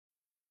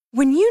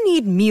When you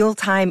need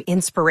mealtime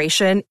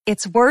inspiration,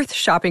 it's worth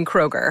shopping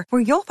Kroger,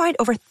 where you'll find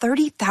over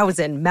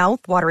 30,000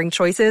 mouth-watering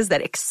choices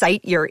that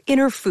excite your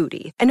inner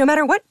foodie. And no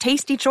matter what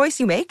tasty choice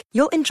you make,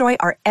 you'll enjoy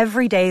our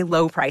everyday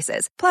low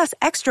prices, plus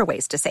extra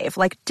ways to save,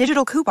 like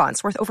digital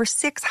coupons worth over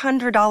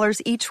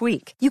 $600 each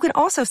week. You can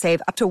also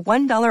save up to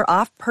 $1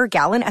 off per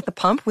gallon at the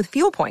pump with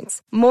fuel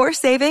points. More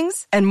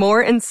savings and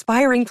more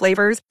inspiring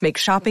flavors make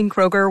shopping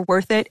Kroger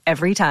worth it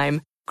every time.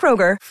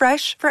 Kroger,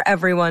 fresh for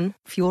everyone.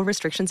 Fuel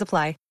restrictions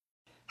apply.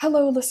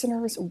 Hello,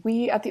 listeners.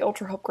 We at the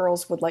Ultra Hope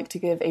Girls would like to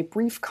give a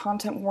brief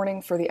content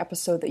warning for the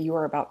episode that you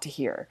are about to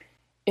hear.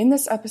 In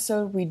this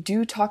episode, we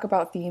do talk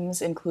about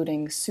themes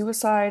including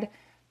suicide,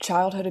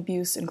 childhood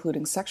abuse,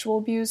 including sexual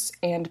abuse,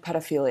 and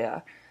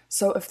pedophilia.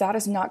 So if that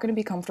is not going to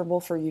be comfortable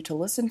for you to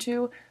listen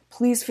to,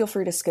 please feel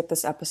free to skip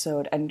this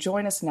episode and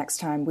join us next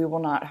time. We will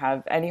not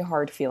have any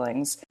hard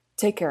feelings.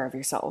 Take care of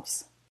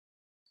yourselves.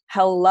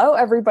 Hello,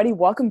 everybody.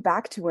 Welcome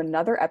back to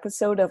another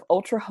episode of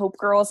Ultra Hope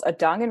Girls, a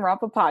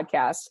Danganronpa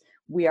podcast.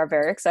 We are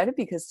very excited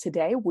because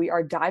today we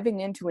are diving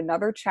into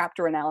another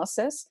chapter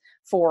analysis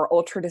for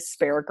Ultra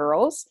Despair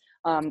Girls.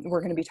 We're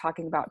going to be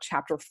talking about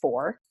Chapter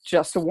 4.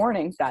 Just a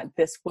warning that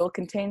this will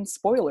contain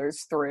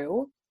spoilers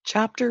through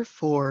Chapter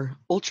 4,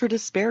 Ultra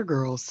Despair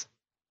Girls.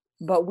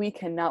 But we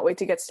cannot wait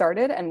to get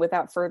started, and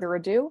without further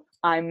ado,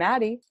 I'm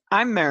Maddie.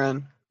 I'm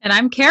Marin. And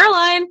I'm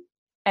Caroline.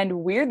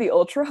 And we're the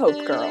Ultra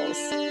Hope Girls.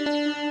 1,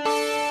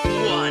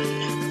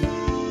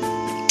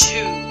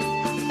 2.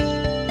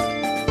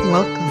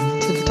 Welcome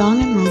to the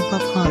Danganronpa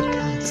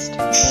podcast.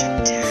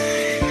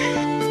 Showtime.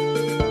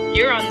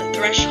 You're on the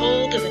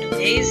threshold of an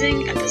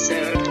amazing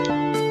episode.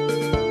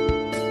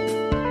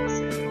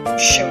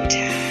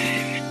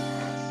 Showtime.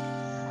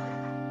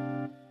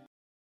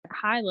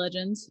 Hi,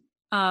 legends.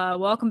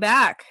 Welcome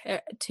back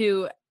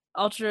to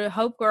Ultra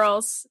Hope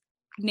Girls,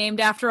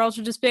 named after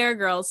Ultra Despair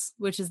Girls,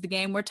 which is the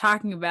game we're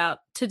talking about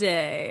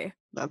today.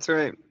 That's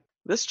right.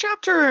 This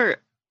chapter,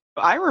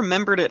 I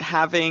remembered it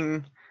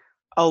having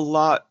a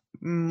lot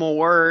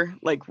more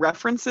like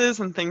references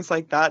and things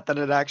like that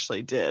it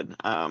actually did.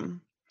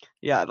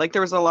 Yeah, like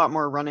there was a lot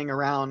more running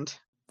around.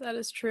 That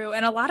is true.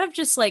 And a lot of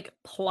just like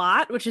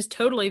plot, which is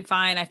totally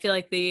fine. I feel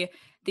like the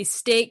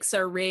stakes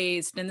are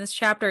raised in this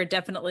chapter. It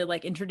definitely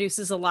like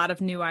introduces a lot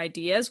of new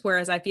ideas,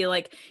 whereas I feel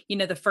like, you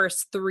know, the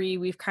first three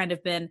we've kind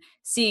of been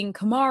seeing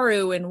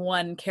Kamaru in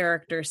one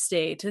character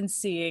state and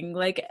seeing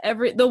like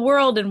the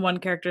world in one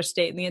character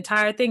state, and the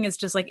entire thing is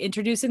just like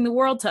introducing the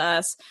world to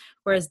us,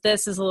 whereas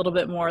this is a little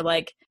bit more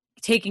like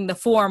taking the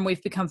form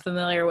we've become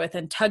familiar with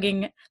and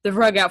tugging the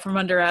rug out from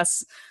under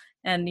us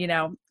and, you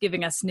know,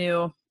 giving us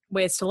new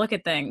ways to look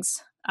at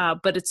things.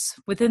 But it's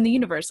within the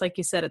universe. Like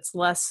you said, it's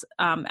less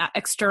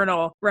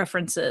external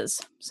references.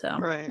 So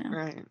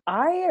Right.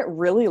 I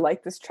really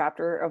like this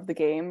chapter of the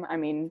game. I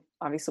mean,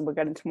 obviously we'll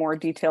get into more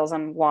details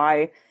on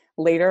why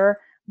later.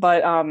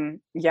 But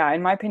yeah,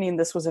 in my opinion,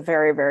 this was a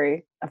very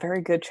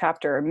good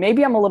chapter.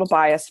 Maybe I'm a little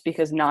biased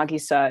because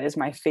Nagisa is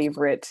my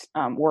favorite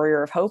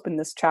warrior of hope, and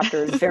this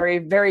chapter is very,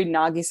 very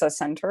Nagisa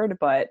centered.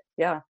 But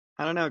yeah.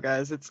 I don't know,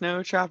 guys. It's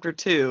no Chapter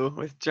 2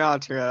 with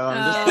Jotaro.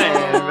 I'm just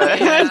saying.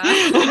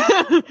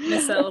 Yeah.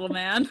 Miss that little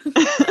man.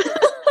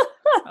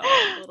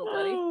 Oh, little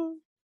buddy.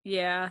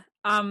 Yeah.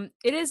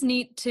 It is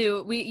neat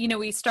to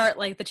we start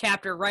like the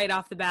chapter right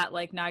off the bat,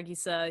 like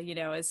Nagisa, you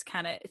know, is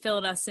kind of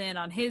filling us in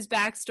on his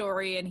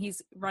backstory, and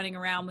he's running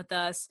around with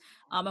us.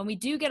 And we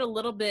do get a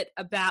little bit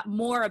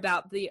more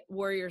about the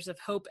Warriors of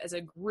Hope as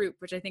a group,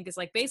 which I think is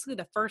like basically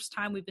the first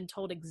time we've been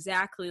told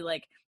exactly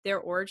like their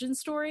origin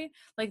story,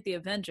 like the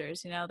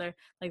Avengers, you know, they're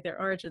like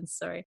their origin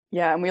story.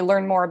 Yeah, and we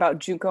learn more about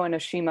Junko and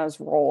Ashima's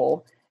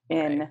role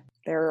in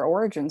their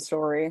origin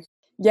story.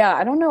 Yeah,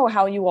 I don't know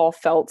how you all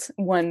felt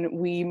when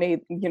we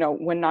made, you know,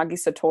 when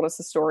Nagisa told us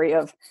the story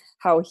of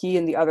how he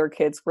and the other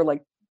kids were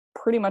like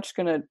pretty much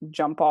going to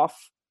jump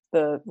off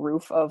the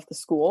roof of the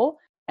school.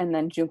 And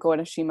then Junko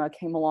and Ashima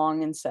came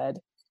along and said,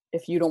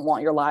 if you don't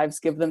want your lives,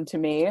 give them to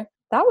me.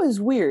 That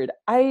was weird.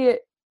 I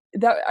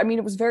mean,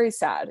 it was very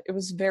sad. It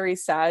was very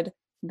sad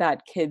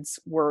that kids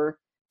were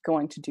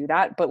going to do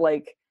that. But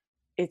like,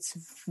 it's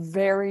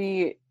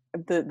very,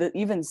 the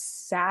even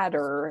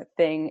sadder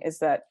thing is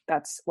that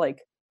that's like,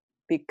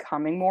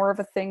 becoming more of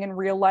a thing in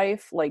real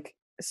life. Like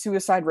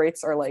suicide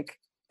rates are like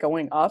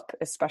going up,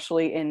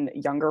 especially in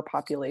younger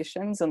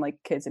populations and like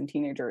kids and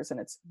teenagers, and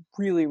it's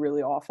really,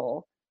 really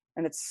awful,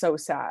 and it's so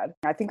sad.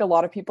 I think a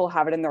lot of people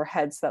have it in their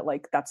heads that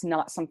like that's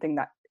not something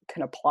that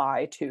can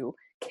apply to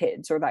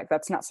kids, or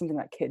that's not something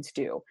that kids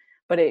do,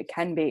 but it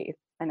can be,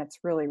 and it's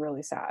really,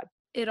 really sad.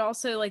 It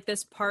also, like,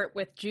 this part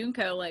with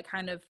Junko, like,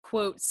 kind of,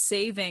 quote,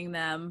 saving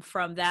them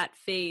from that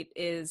fate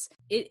is,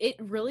 it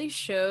really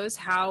shows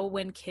how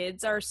when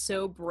kids are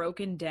so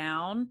broken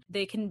down,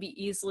 they can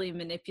be easily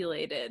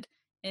manipulated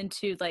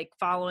into, like,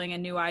 following a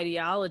new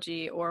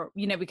ideology, or,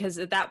 you know, because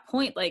at that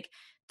point, like,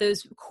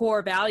 those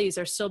core values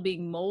are still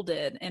being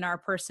molded in our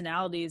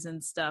personalities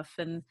and stuff.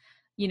 And,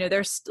 you know,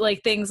 there's,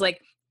 like, things like,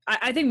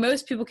 I think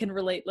most people can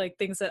relate, like,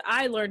 things that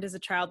I learned as a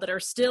child that are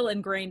still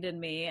ingrained in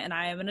me, and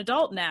I am an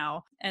adult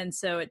now. And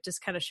so it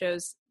just kind of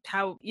shows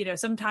how,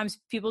 sometimes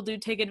people do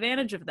take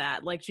advantage of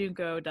that, like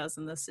Junko does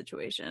in this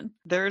situation.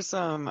 There's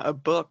a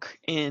book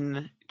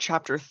in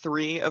chapter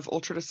 3 of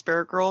Ultra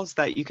Despair Girls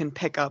that you can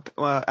pick up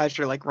as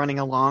you're like running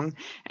along,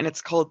 and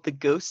it's called The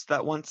Ghost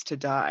That Wants to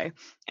Die.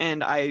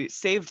 And I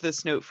saved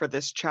this note for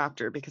this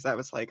chapter because I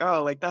was like,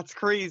 oh, like that's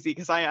crazy,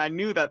 because I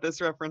knew that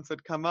this reference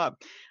would come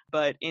up.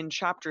 But in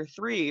chapter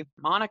 3,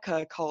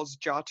 Monica calls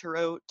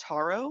Jotaro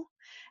Taro,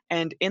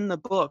 and in the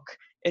book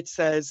it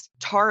says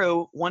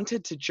Taro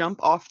wanted to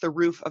jump off the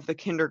roof of the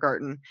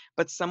kindergarten,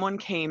 but someone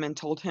came and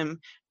told him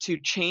to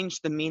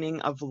change the meaning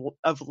of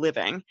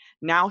living.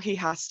 Now he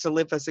has to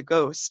live as a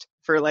ghost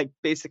for like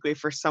basically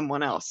for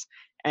someone else.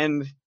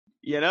 And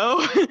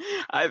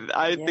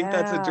I think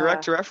that's a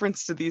direct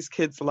reference to these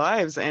kids'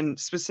 lives, and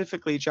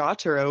specifically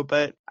Jotaro,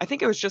 but I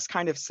think it was just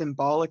kind of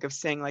symbolic of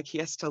saying like he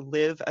has to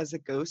live as a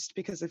ghost,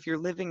 because if you're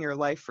living your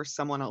life for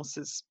someone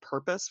else's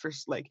purpose, for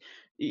like,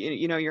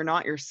 you're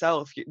not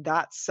yourself,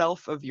 that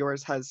self of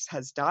yours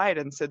has died.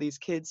 And so these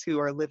kids who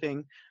are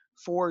living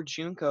for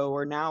Junko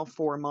or now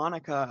for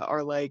Monica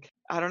are like,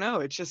 I don't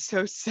know, it's just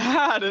so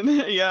sad. And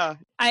yeah.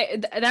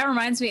 That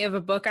reminds me of a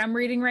book I'm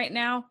reading right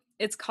now.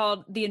 It's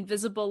called The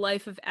Invisible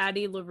Life of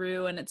Addie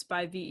LaRue, and it's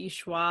by V.E.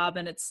 Schwab,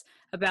 and it's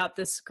about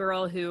this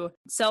girl who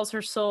sells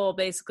her soul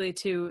basically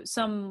to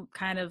some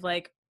kind of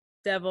like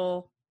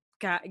devil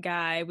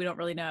guy, we don't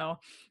really know,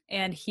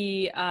 and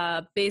he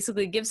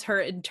basically gives her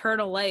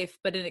eternal life,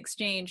 but in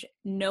exchange,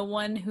 no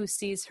one who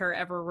sees her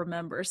ever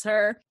remembers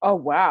her. Oh,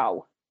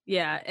 wow.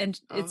 Yeah, and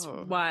it's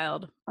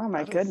wild. Oh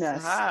my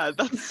goodness. Sad.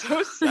 That's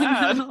so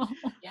sad.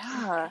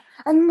 Yeah.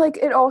 And like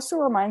it also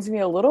reminds me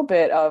a little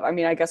bit of, I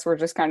mean, I guess we're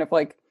just kind of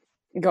like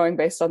going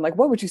based on like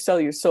what would you sell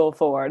your soul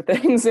for,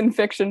 things in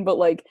fiction, but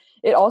like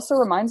it also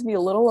reminds me a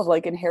little of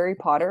like in Harry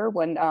Potter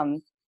when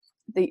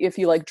if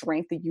you like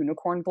drank the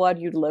unicorn blood,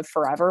 you'd live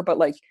forever, but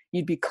like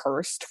you'd be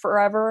cursed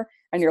forever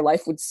and your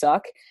life would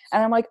suck.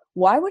 And I'm like,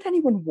 why would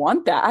anyone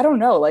want that? I don't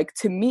know. Like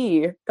to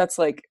me, that's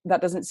like,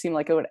 that doesn't seem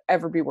like it would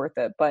ever be worth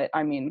it. But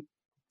I mean,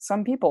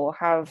 some people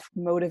have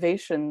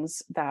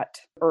motivations that,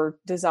 or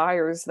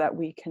desires that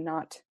we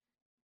cannot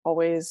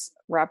always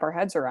wrap our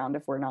heads around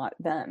if we're not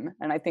them.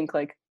 And I think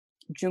like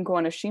Junko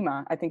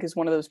Enoshima, I think, is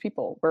one of those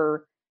people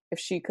where if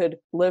she could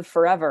live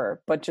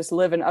forever, but just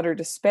live in utter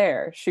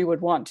despair, she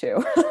would want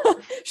to.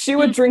 She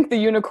would drink the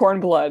unicorn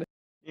blood.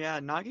 Yeah,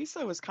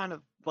 Nagisa was kind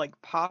of like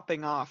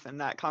popping off in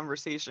that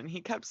conversation.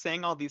 He kept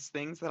saying all these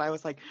things that I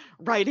was like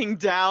writing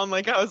down.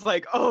 Like I was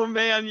like, oh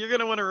man, you're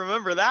going to want to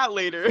remember that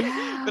later.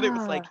 Yeah. But it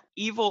was like,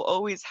 evil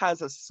always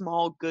has a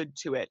small good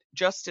to it.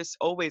 Justice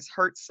always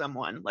hurts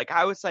someone. Like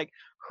I was like,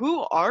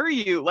 who are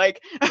you?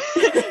 Like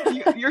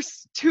you're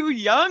too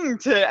young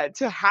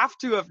to have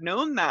to have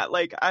known that.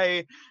 Like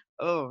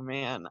oh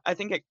man, I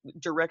think it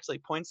directly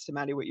points to,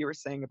 Maddie, what you were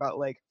saying about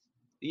like,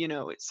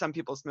 some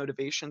people's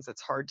motivations,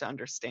 it's hard to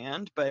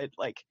understand, but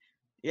like,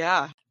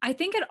 yeah. I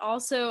think it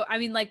also, I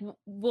mean, like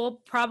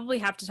we'll probably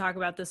have to talk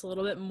about this a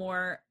little bit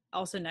more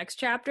also next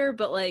chapter,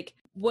 but like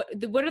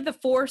what are the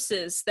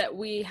forces that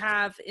we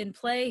have in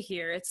play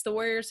here? It's the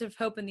Warriors of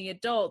Hope and the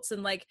adults,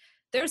 and like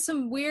there's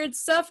some weird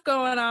stuff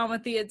going on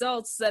with the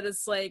adults that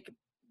is like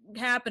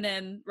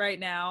happening right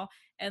now,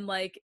 and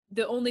like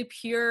the only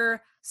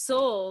pure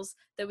souls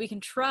that we can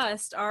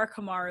trust are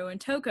Komaru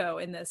and Toko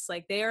in this.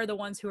 Like they are the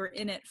ones who are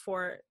in it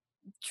for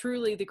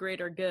truly the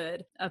greater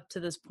good up to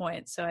this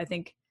point. So I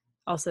think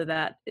also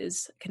that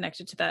is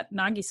connected to that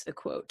Nagisa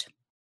quote.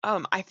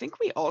 I think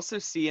we also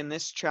see in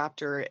this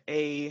chapter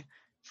a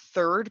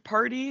third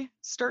party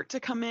start to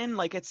come in.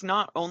 Like it's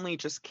not only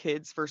just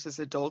kids versus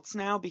adults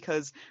now,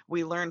 because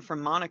we learn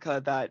from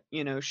Monica that,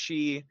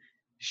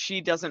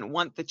 she doesn't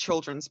want the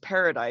children's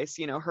paradise.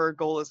 Her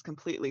goal is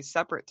completely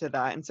separate to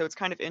that. And so it's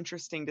kind of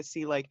interesting to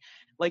see, like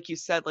you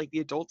said, like the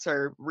adults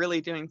are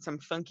really doing some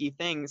funky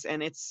things,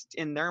 and it's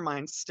in their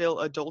minds still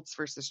adults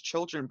versus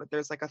children, but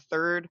there's like a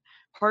third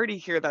party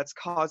here that's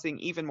causing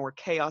even more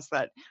chaos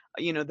that,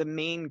 the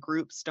main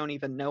groups don't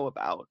even know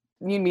about.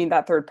 You mean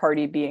that third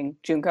party being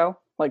Junko,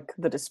 like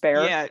the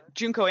despair? Yeah,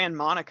 Junko and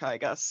Monica, I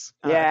guess.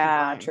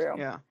 Yeah, true.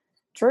 Yeah.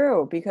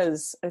 True,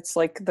 because it's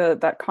like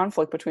that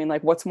conflict between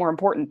like what's more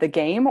important, the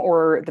game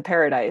or the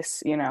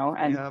paradise, and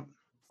yeah.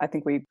 I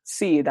think we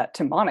see that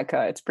to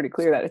Monica, it's pretty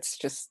clear that it's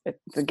just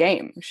the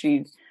game.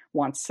 She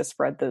wants to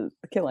spread the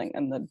killing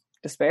and the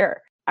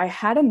despair. I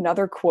had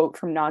another quote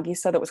from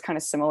Nagisa that was kind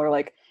of similar,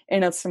 like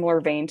in a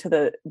similar vein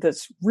to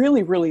this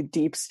really, really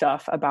deep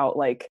stuff about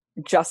like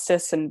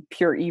justice and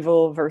pure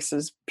evil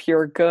versus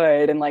pure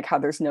good, and like how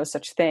there's no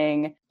such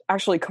thing.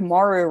 Actually,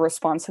 Komaru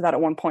responds to that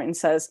at one point and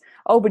says,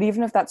 oh, but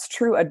even if that's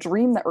true, a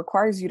dream that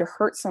requires you to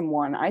hurt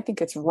someone, I think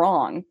it's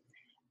wrong.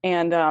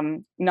 And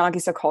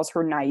Nagisa calls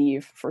her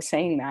naive for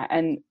saying that.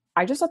 And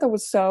I just thought that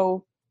was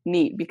so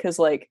neat because,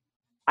 like,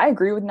 I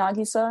agree with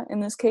Nagisa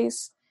in this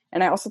case.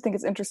 And I also think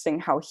it's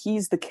interesting how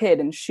he's the kid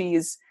and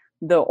she's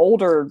the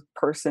older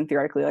person,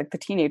 theoretically, like the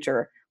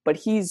teenager, but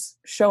he's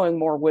showing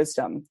more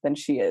wisdom than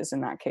she is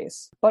in that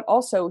case. But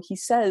also, he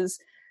says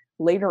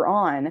later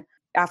on,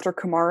 after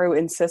Kamaru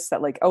insists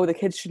that like, oh, the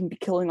kids shouldn't be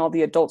killing all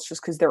the adults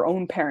just because their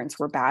own parents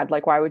were bad.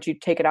 Like, why would you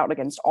take it out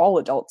against all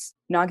adults?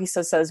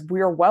 Nagisa says,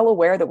 we are well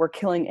aware that we're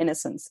killing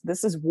innocents.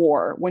 This is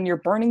war. When you're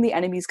burning the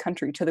enemy's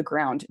country to the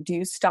ground, do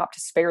you stop to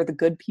spare the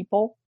good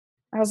people?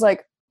 I was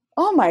like,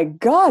 oh my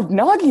God,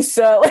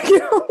 Nagisa.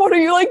 Like, what are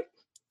you, like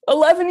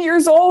 11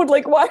 years old?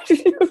 Like, why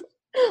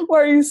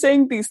are you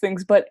saying these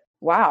things? But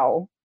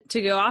wow.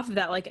 To go off of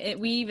that, like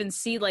we even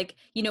see like,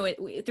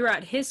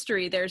 throughout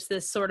history, there's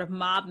this sort of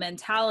mob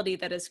mentality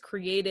that is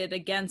created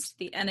against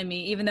the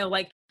enemy, even though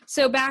like,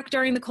 so back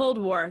during the Cold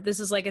War, this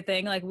is like a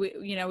thing, like we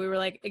were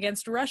like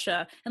against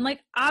Russia, and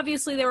like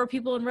obviously there were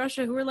people in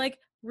Russia who were like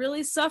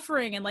really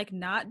suffering and like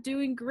not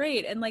doing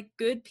great, and like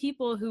good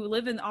people who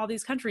live in all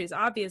these countries,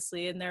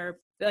 obviously, and there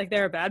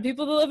are bad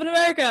people that live in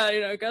America,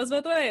 it goes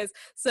both ways.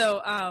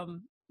 So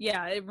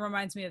yeah, it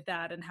reminds me of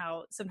that, and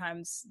how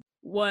sometimes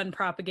one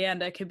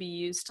propaganda could be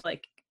used to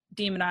like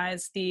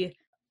demonize the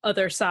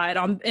other side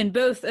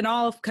in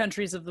all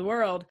countries of the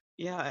world.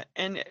 Yeah,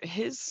 and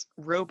his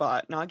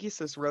robot,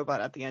 Nagisa's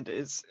robot at the end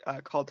is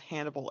called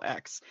Hannibal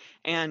X,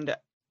 and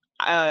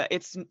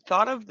it's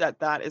thought of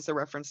that is a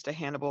reference to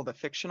Hannibal, the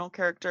fictional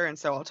character, and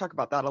so I'll talk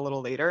about that a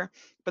little later.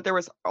 But there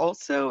was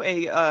also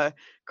a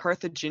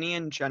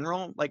Carthaginian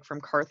general, like from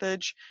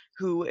Carthage,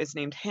 who is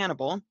named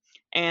Hannibal,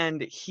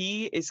 and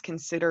he is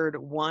considered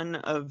one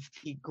of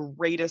the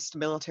greatest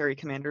military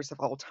commanders of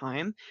all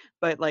time.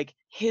 But like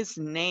his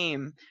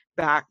name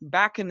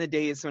back in the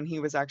days when he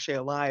was actually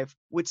alive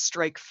would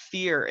strike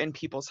fear in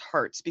people's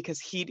hearts, because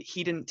he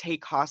didn't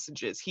take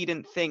hostages. He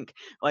didn't think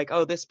like,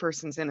 oh, this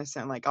person's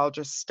innocent, like I'll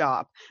just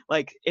stop.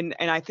 Like, and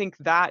I think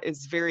that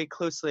is very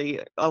closely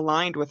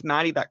aligned with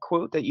Maddie, that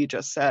quote that you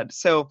just said.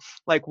 So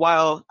like,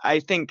 while I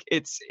think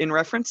it's in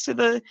reference to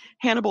the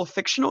Hannibal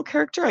fictional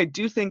character, I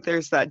do think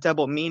there's that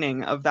double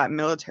meaning of that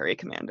military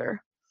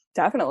commander.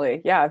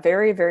 Definitely. Yeah.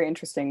 Very, very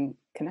interesting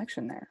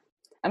connection there.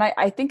 And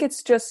I think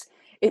it's just,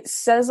 it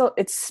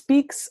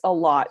speaks a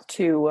lot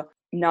to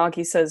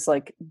Nagisa's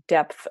like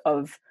depth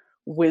of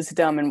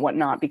wisdom and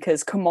whatnot,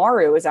 because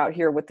Kamaru is out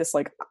here with this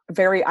like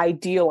very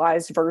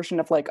idealized version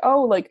of like,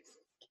 oh, like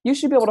you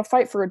should be able to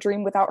fight for a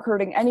dream without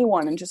hurting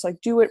anyone and just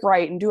like do it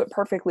right and do it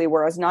perfectly.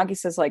 Whereas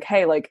Nagisa's like,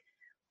 hey, like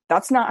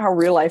that's not how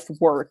real life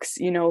works.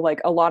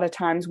 Like a lot of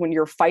times when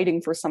you're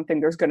fighting for something,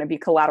 there's going to be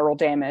collateral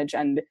damage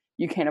and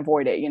you can't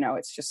avoid it.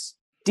 It's just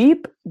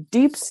deep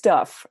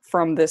stuff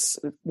from this,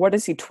 what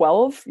is he,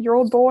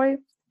 12-year-old boy?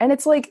 And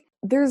it's like,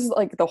 there's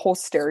like the whole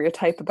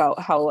stereotype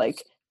about how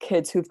like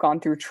kids who've gone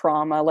through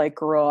trauma like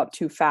grow up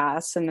too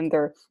fast and then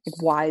they're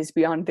like wise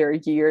beyond their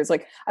years.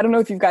 Like, I don't know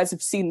if you guys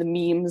have seen the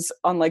memes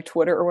on like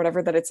Twitter or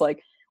whatever, that it's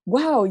like,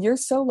 wow, you're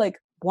so like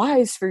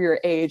wise for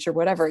your age or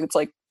whatever. And it's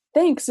like,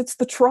 thanks, it's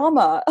the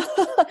trauma.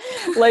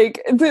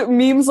 Like the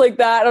memes like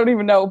that, I don't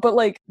even know. But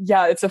like,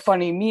 yeah, it's a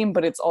funny meme,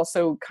 but it's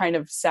also kind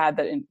of sad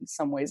that in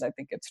some ways I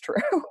think it's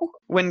true.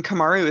 When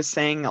Kamaru is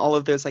saying all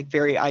of those like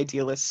very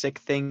idealistic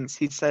things,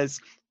 he says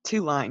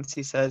 2 lines.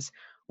 He says,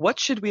 "What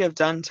should we have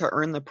done to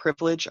earn the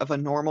privilege of a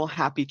normal,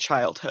 happy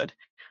childhood?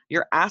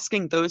 You're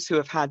asking those who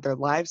have had their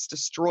lives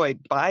destroyed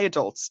by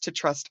adults to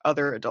trust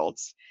other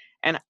adults."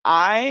 And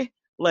I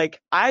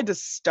had to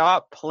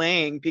stop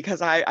playing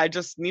because I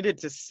just needed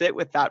to sit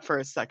with that for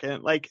a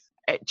second. Like,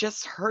 it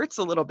just hurts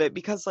a little bit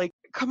because like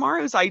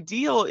Kamaru's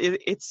ideal,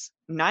 it's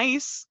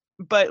nice,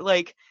 but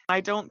like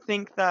I don't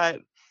think that,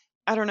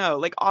 I don't know,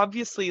 like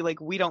obviously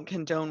like we don't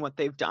condone what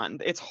they've done.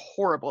 It's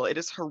horrible. It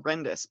is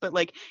horrendous. But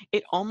like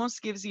it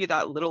almost gives you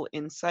that little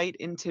insight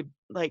into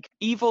like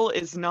evil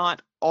is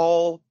not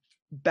all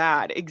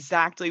bad.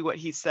 Exactly what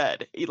he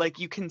said. Like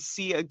you can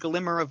see a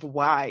glimmer of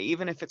why,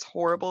 even if it's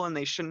horrible and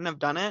they shouldn't have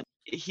done it,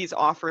 he's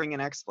offering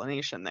an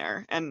explanation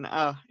there. And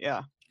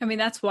yeah. I mean,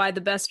 that's why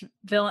the best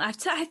villain, I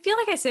feel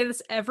like I say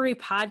this every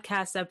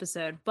podcast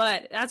episode,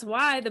 but that's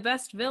why the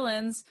best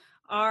villains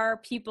are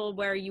people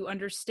where you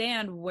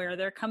understand where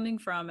they're coming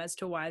from as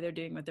to why they're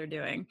doing what they're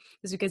doing,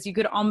 is because you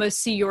could almost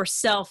see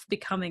yourself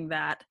becoming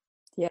that.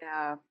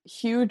 Yeah,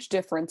 huge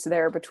difference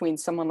there between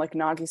someone like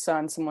Nagisa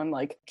and someone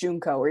like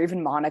Junko or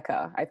even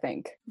Monica, I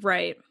think.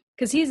 Right.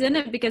 Because he's in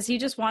it because he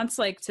just wants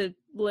like to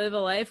live a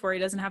life where he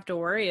doesn't have to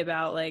worry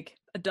about like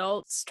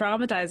adults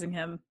traumatizing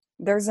him.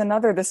 There's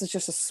another, this is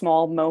just a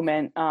small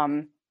moment,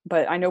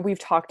 but I know we've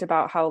talked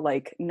about how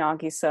like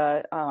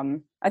Nagisa,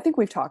 I think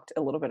we've talked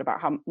a little bit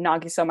about how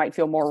Nagisa might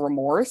feel more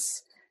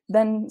remorse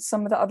than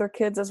some of the other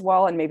kids as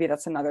well. And maybe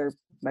that's another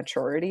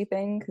maturity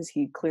thing because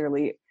he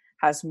clearly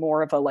has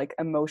more of a like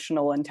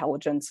emotional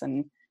intelligence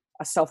and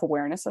a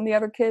self-awareness than the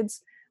other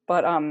kids.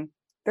 But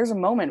there's a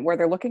moment where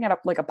they're looking at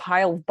like a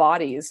pile of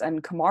bodies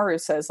and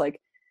Kamaru says like,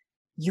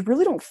 you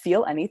really don't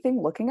feel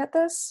anything looking at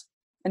this?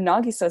 And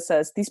Nagisa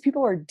says, these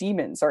people are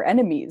demons or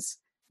enemies.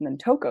 And then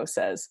Toko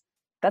says,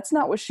 that's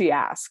not what she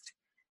asked.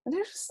 And I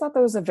just thought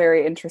that was a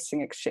very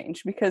interesting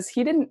exchange because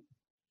he didn't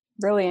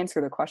really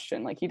answer the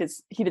question. Like he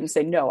didn't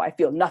say, no, I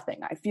feel nothing.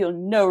 I feel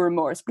no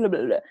remorse, blah,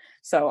 blah, blah.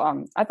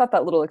 So I thought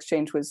that little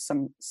exchange was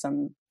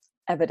some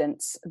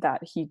evidence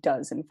that he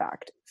does in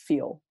fact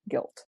feel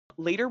guilt.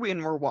 Later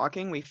when we're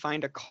walking, we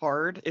find a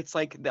card. It's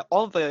like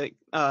all the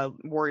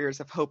warriors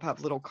of hope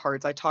have little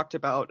cards. I talked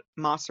about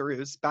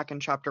Masaru's back in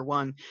chapter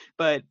 1,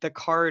 but the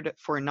card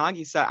for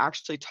Nagisa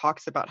actually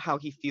talks about how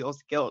he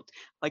feels guilt.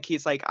 Like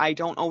he's like, I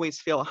don't always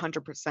feel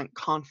 100%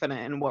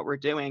 confident in what we're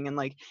doing. And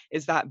like,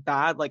 is that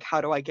bad? Like,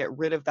 how do I get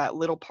rid of that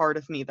little part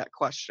of me that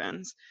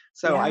questions?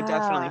 So I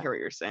definitely hear what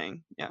you're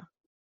saying. Yeah.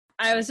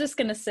 I was just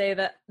going to say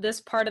that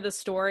this part of the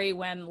story,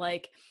 when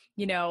like,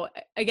 you know,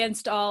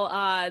 against all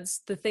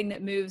odds, the thing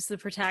that moves the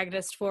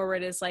protagonist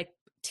forward is like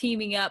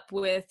teaming up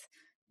with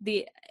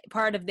the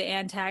part of the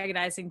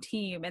antagonizing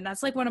team. And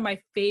that's like one of my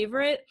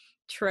favorite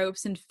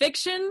tropes in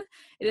fiction.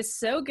 It is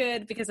so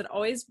good because it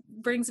always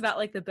brings about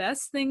like the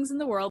best things in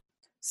the world.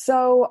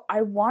 So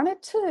I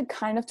wanted to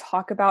kind of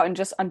talk about and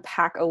just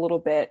unpack a little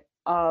bit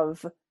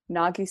of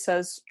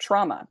Nagisa's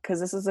trauma, because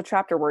this is a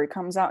chapter where he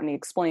comes out and he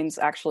explains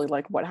actually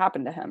like what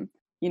happened to him.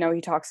 You know,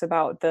 he talks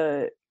about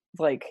the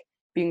like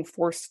being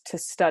forced to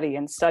study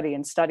and study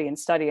and study and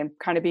study and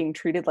kind of being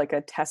treated like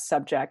a test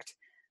subject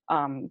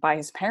by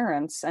his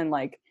parents, and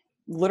like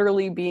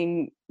literally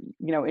being,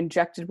 you know,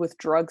 injected with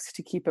drugs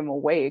to keep him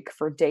awake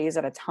for days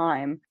at a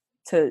time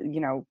to,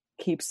 you know,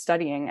 keep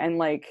studying. And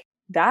like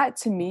that,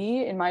 to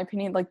me, in my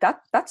opinion, like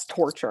that's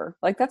torture.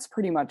 Like that's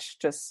pretty much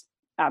just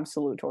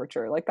absolute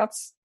torture. Like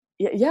that's,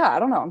 yeah, I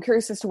don't know. I'm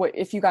curious as to what,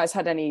 if you guys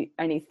had any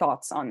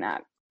thoughts on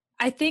that.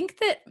 I think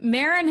that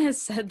Marin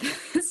has said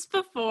this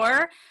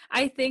before.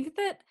 I think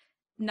that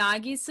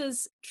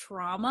Nagisa's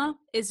trauma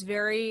is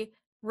very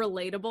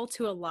relatable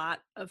to a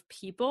lot of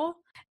people.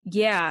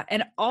 Yeah.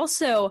 And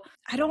also,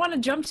 I don't want to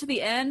jump to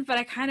the end, but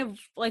I kind of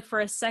like for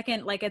a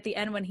second, like at the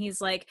end when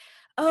he's like,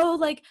 oh,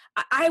 like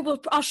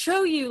I'll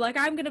show you, like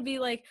I'm gonna be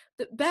like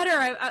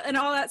better and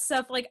all that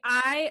stuff. Like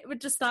I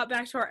would just thought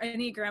back to our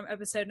Enneagram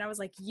episode and I was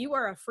like, you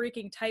are a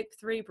freaking type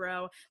 3,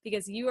 bro,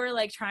 because you are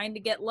like trying to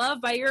get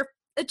love by your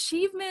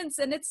achievements,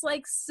 and it's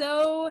like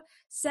so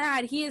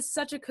sad. He is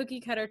such a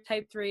cookie cutter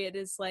type 3. It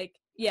is like,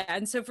 yeah.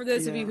 And so for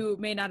those of you who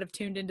may not have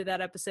tuned into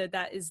that episode,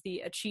 that is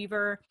the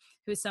achiever,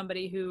 who is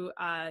somebody who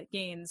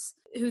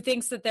who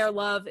thinks that their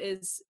love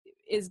is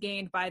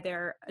gained by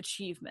their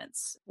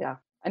achievements. Yeah,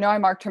 I know I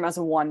marked him as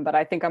a 1, but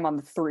I think I'm on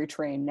the 3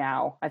 train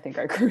now. I think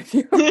I agree with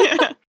you.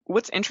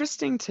 What's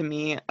interesting to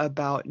me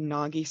about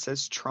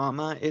Nagisa's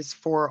trauma is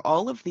for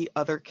all of the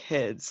other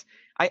kids,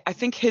 I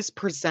think his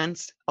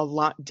presents a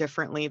lot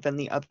differently than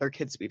the other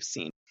kids we've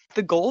seen.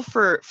 The goal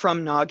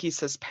from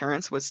Nagisa's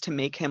parents was to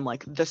make him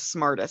like the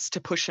smartest,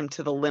 to push him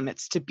to the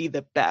limits, to be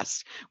the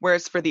best.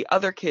 Whereas for the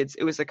other kids,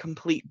 it was a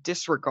complete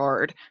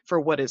disregard for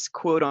what is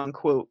quote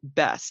unquote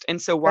best. And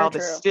so while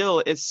this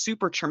still is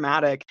super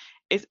traumatic,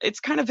 it's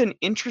kind of an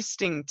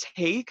interesting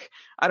take.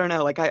 I don't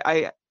know, like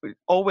I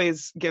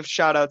always give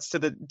shout outs to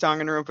the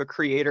Danganronpa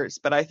creators,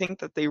 but I think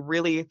that they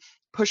really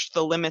pushed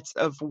the limits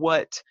of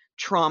what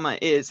trauma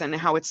is and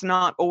how it's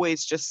not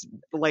always just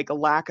like a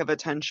lack of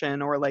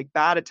attention or like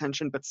bad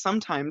attention, but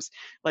sometimes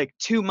like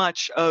too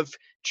much of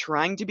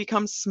trying to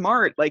become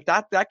smart, like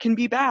that can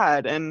be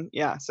bad. And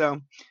that's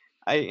what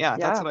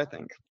I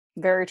think.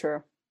 Very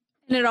true.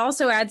 And it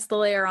also adds the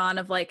layer on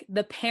of like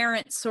the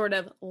parents sort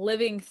of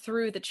living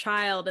through the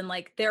child, and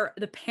like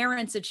the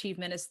parents'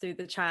 achievement is through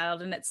the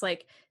child. And it's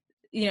like,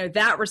 you know,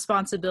 that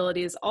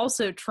responsibility is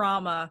also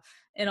trauma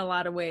in a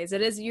lot of ways.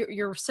 It is,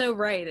 you're so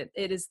right.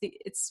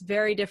 It's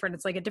very different.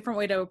 It's like a different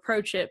way to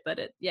approach it, but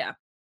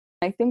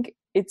I think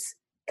it's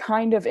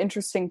kind of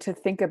interesting to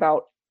think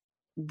about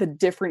the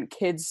different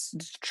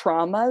kids'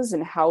 traumas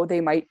and how they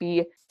might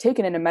be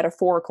taken in a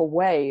metaphorical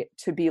way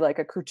to be like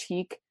a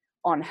critique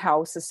on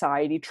how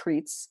society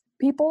treats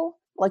people.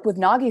 Like with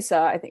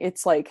Nagisa, I think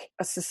it's like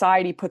a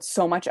society puts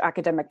so much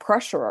academic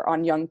pressure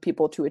on young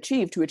people to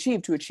achieve.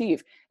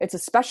 It's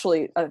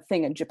especially a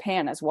thing in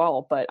Japan as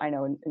well, but I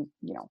know,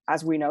 you know,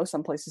 as we know,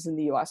 some places in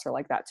the US are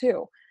like that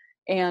too.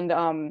 And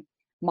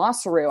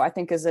Masaru, I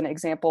think, is an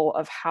example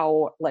of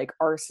how like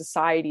our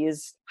society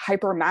is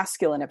hyper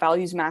masculine. It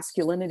values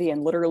masculinity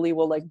and literally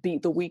will like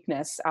beat the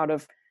weakness out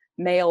of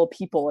male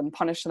people and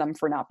punish them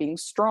for not being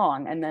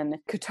strong. And then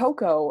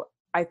Kotoko,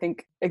 I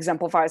think,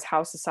 exemplifies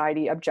how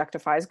society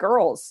objectifies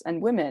girls and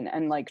women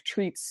and like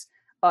treats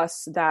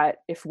us that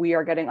if we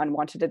are getting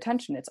unwanted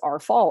attention, it's our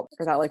fault,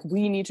 or that like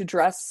we need to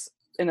dress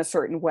in a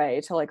certain way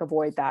to like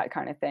avoid that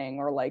kind of thing.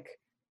 Or like,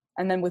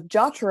 and then with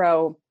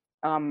Jotaro,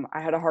 I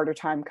had a harder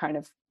time kind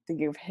of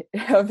thinking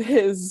of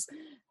his,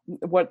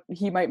 what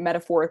he might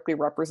metaphorically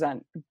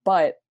represent,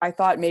 but I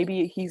thought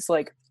maybe he's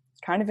like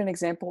kind of an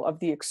example of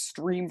the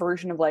extreme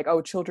version of like,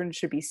 oh, children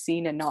should be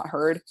seen and not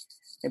heard.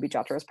 Maybe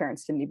Jotaro's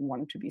parents didn't even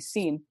want him to be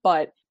seen.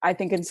 But I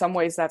think in some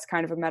ways that's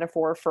kind of a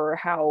metaphor for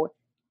how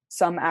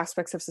some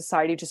aspects of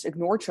society just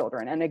ignore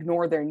children and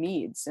ignore their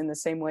needs in the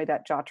same way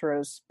that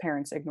Jotaro's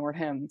parents ignored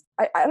him.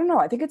 I don't know.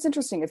 I think it's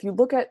interesting. If you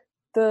look at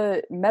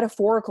the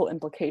metaphorical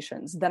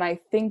implications, then I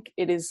think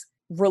it is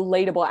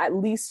relatable. At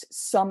least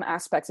some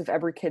aspects of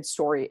every kid's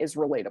story is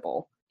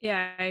relatable.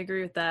 Yeah, I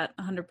agree with that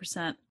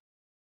 100%.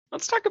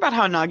 Let's talk about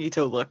how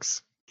Nagito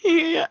looks.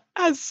 He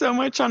has so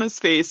much on his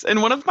face.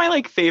 And one of my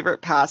like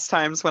favorite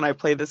pastimes when I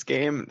play this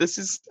game, this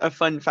is a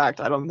fun fact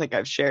I don't think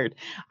I've shared.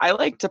 I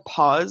like to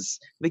pause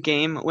the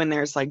game when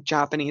there's like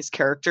Japanese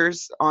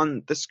characters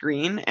on the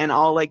screen, and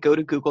I'll like go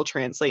to Google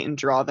Translate and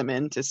draw them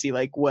in to see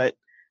like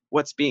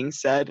what's being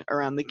said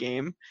around the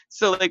game.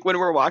 So like when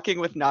we're walking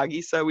with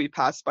Nagisa, we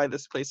pass by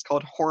this place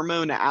called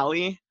Hormone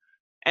Alley.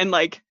 And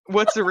like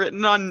what's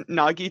written on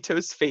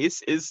Nagito's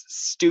face is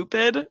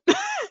stupid.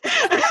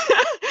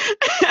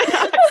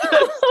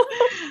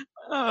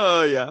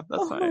 Oh yeah,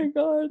 that's Oh funny. my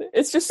god.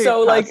 It's just Great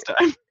so like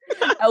pastime.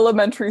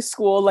 elementary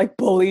school, like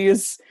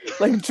bullies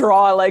like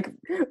draw like,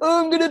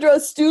 oh, I'm gonna draw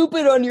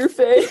stupid on your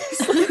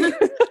face.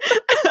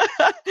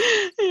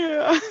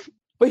 Yeah.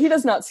 But he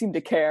does not seem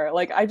to care.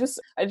 Like I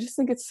just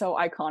think it's so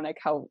iconic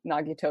how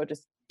Nagito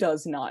just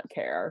does not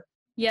care.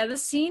 Yeah, the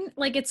scene,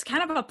 like, it's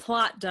kind of a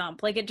plot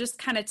dump. Like, it just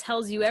kind of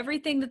tells you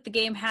everything that the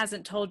game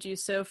hasn't told you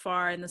so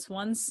far in this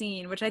one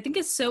scene, which I think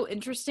is so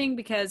interesting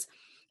because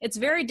it's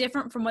very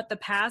different from what the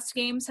past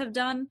games have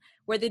done,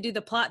 where they do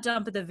the plot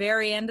dump at the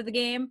very end of the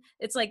game.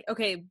 It's like,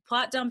 okay,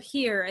 plot dump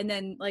here, and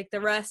then, like,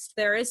 the rest,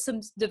 there is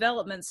some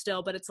development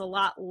still, but it's a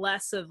lot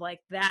less of, like,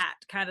 that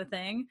kind of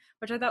thing,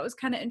 which I thought was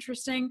kind of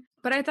interesting.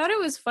 But I thought it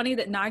was funny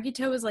that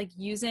Nagito was, like,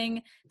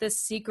 using the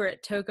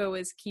secret Toko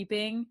is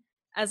keeping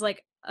as,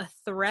 like, a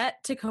threat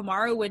to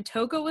Komaru when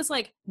Toko was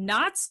like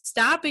not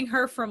stopping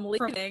her from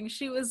leaving.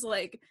 She was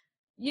like,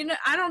 you know,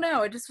 I don't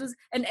know. It just was,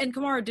 and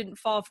Komaru didn't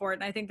fall for it.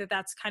 And I think that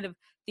that's kind of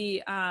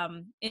the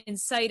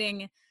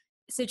inciting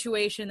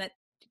situation that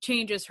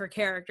changes her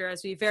character,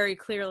 as we very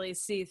clearly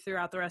see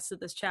throughout the rest of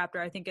this chapter.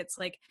 I think it's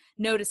like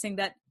noticing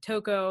that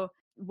Toko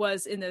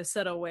was in those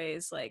subtle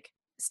ways, like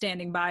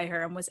standing by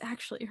her and was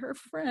actually her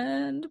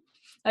friend.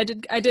 I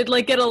did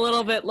like get a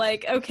little bit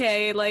like,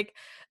 okay, like,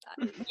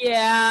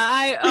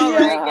 yeah, all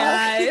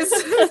right, guys.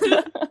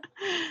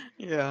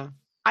 Yeah.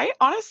 I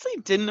honestly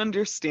didn't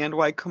understand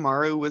why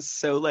Kamaru was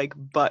so like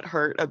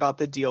butthurt about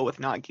the deal with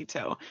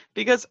Nagito.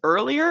 Because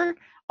earlier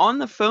on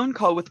the phone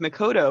call with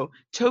Makoto,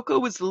 Toko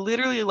was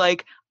literally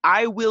like,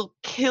 I will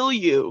kill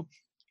you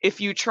if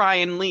you try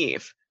and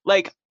leave.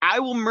 Like, I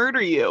will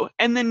murder you.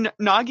 And then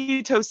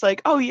Nagito's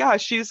like, oh yeah,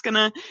 she's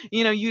gonna,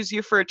 use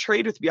you for a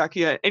trade with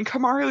Byakuya. And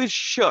Kamaru is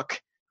shook.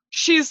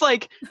 She's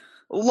like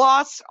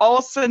lost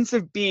all sense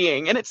of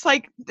being. And it's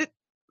like,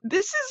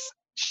 this is,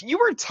 you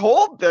were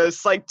told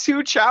this like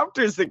 2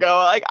 chapters ago.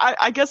 Like,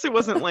 I guess it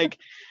wasn't like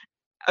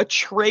a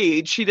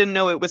trade. She didn't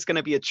know it was going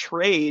to be a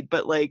trade,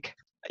 but like,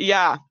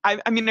 yeah,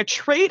 I mean, a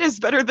trade is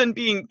better than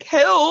being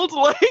killed.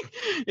 Like,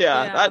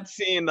 yeah, that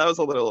scene, that was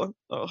a little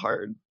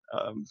hard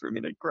for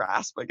me to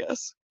grasp, I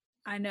guess.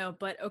 I know,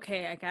 but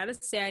okay, I gotta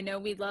say, I know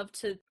we love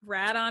to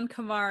rat on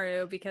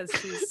Kamaru because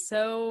she's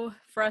so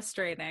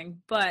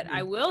frustrating, but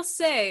I will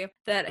say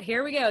that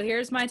here we go.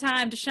 Here's my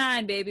time to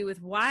shine, baby,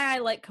 with why I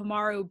like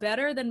Kamaru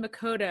better than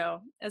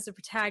Makoto as a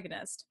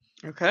protagonist.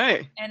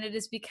 Okay. And it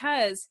is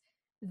because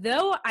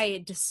though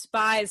I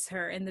despise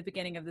her in the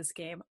beginning of this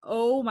game,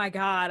 oh my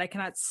god, I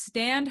cannot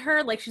stand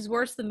her. Like, she's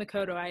worse than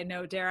Makoto, I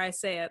know, dare I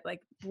say it, like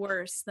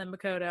worse than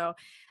Makoto.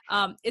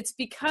 It's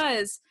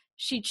because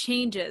she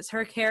changes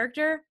her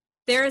character.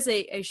 There is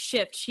a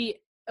shift. She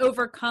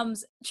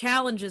overcomes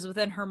challenges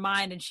within her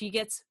mind and she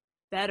gets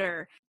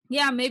better.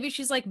 Yeah, maybe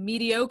she's like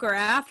mediocre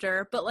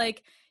after, but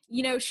like,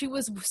 you know, she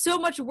was so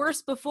much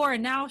worse before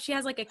and now she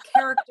has like a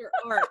character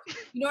arc.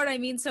 You know what I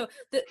mean? So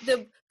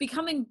the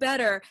becoming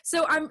better.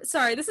 So I'm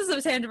sorry, this is a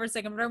tangent for a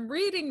second, but I'm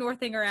reading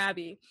Northanger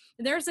Abbey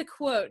and there's a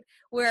quote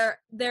where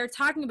they're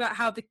talking about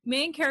how the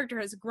main character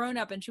has grown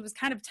up and she was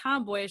kind of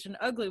tomboyish and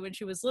ugly when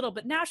she was little,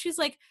 but now she's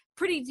like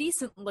pretty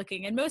decent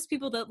looking. And most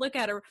people that look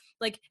at her,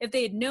 like if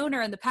they had known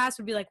her in the past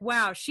would be like,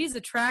 wow, she's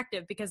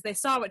attractive because they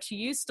saw what she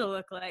used to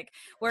look like.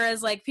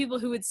 Whereas like people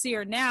who would see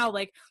her now,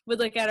 like would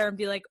look at her and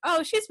be like,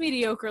 oh, she's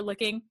mediocre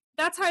looking.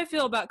 That's how I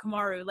feel about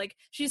Kamaru. Like,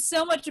 she's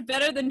so much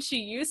better than she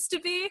used to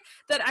be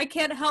that I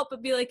can't help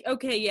but be like,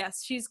 okay,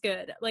 yes, she's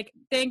good. Like,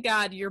 thank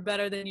God you're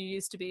better than you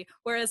used to be.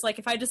 Whereas, like,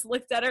 if I just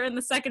looked at her in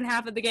the second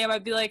half of the game,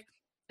 I'd be like,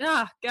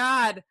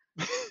 God,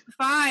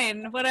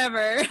 fine,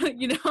 whatever,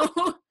 you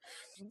know?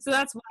 So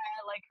that's why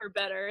I like her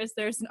better, is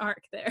there's an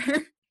arc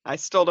there. I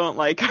still don't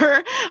like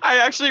her. I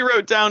actually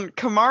wrote down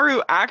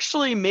Kamaru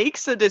actually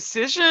makes a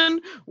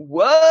decision.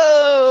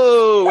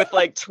 Whoa, with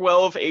like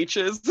 12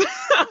 H's.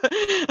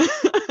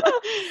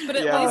 But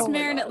at least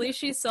Marin, at least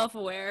she's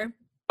self-aware.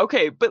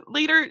 Okay, but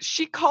later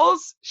she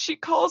calls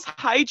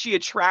Haiji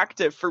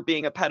attractive for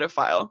being a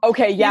pedophile.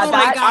 Okay, yeah,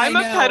 I'm a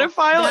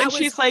pedophile, that and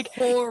she's like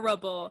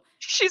horrible.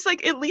 She's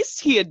like, at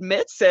least he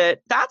admits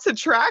it. That's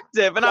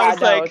attractive. And yeah, I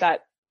was like,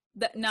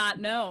 not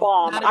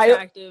bomb. Not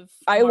attractive.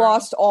 I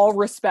lost all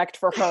respect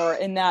for her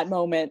in that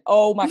moment.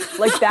 Oh my,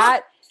 like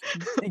that.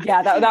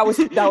 Yeah, that was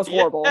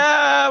horrible.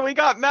 Yeah, we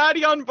got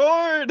Maddie on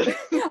board.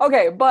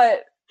 Okay,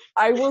 but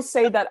I will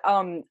say that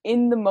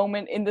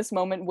in this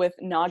moment with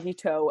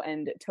Nagito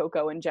and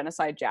Toko and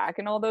Genocide Jack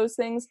and all those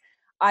things,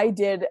 I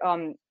did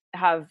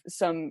have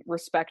some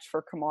respect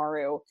for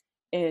Kamaru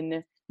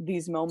in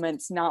these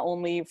moments, not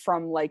only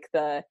from like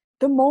the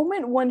The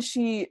moment when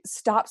she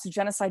stops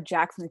Genocide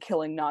Jack from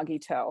killing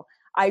Nagito,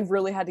 I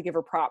really had to give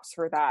her props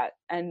for that.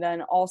 And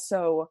then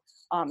also,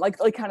 like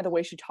kind of the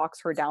way she talks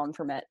her down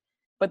from it.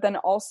 But then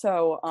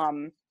also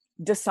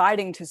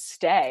deciding to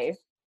stay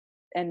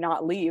and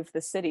not leave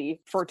the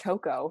city for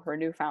Toko, her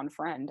newfound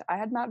friend. I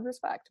had mad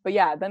respect. But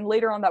yeah, then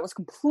later on that was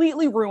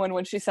completely ruined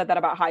when she said that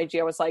about Haiji.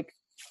 I was like,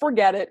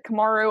 forget it,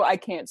 Kamaru, I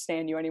can't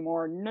stand you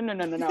anymore.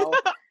 No.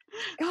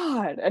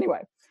 God.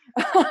 Anyway.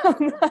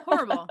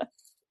 Horrible.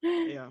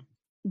 Yeah.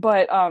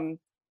 But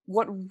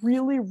what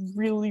really,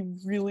 really,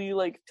 really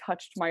like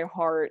touched my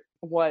heart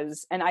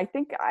was, and I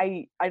think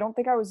I don't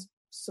think I was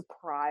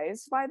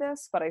surprised by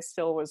this, but I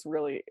still was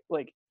really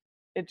like,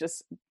 it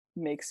just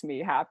makes me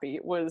happy,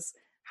 was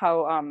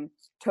how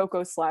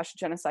Toko /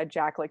 Genocide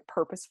Jack like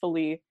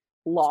purposefully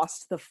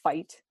lost the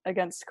fight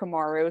against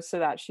Kamaru so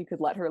that she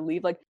could let her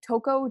leave. Like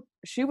Toko,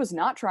 she was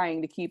not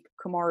trying to keep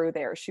Kamaru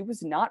there. She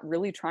was not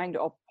really trying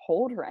to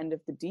uphold her end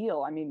of the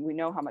deal. I mean, we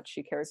know how much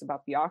she cares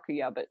about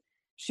Byakuya, but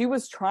she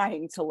was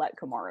trying to let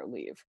Kamaru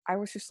leave. I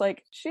was just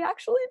like, she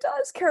actually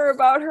does care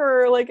about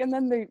her. Like, and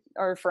then they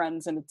are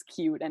friends and it's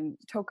cute. And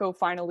Toko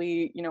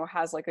finally, you know,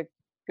 has like a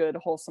good,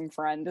 wholesome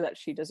friend that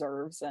she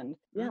deserves. And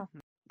yeah.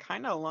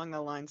 Kind of along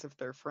the lines of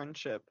their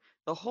friendship.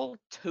 The whole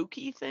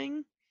Toki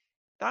thing,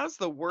 that was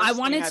the worst I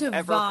wanted thing I've to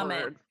ever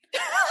vomit. heard.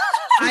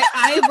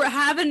 I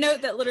have a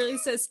note that literally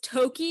says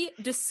Toki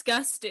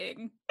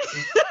disgusting.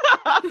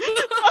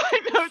 My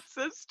note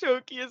says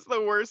Toki is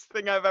the worst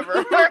thing I've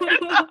ever heard.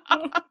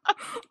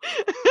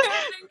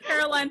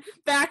 Caroline,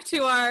 back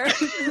to our Back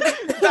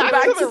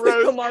to the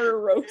roast. Kamaru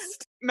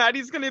roast.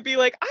 Maddie's gonna be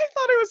like, I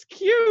thought it was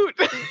cute.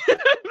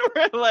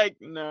 And we're like,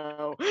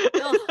 no.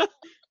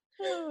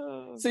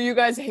 So you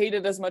guys hate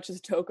it as much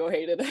as Toko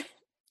hated it.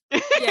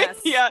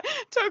 Yes. Yeah,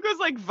 Toko's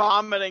like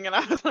vomiting, and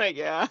I was like,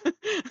 yeah.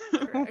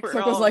 We're Toko's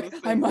all like,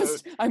 on the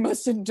same I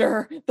must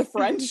endure the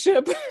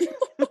friendship.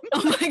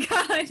 Oh my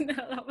god, I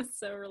know, that was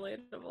so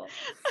relatable.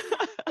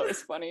 That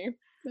was funny.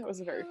 That was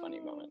a very funny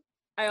moment.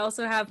 I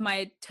also have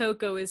my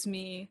Toko is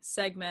me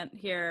segment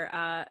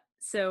here.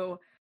 So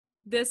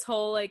this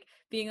whole like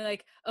being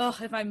like, oh,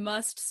 if I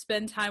must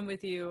spend time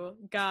with you,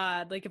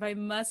 God, like if I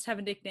must have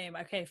a nickname,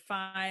 okay,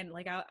 fine,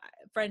 like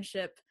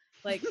friendship,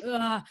 like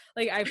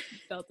like I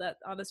felt that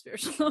on a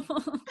spiritual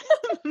level.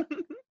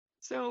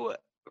 So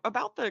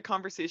about the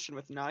conversation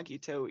with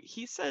Nagito,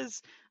 he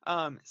says,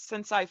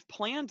 since I've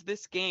planned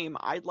this game,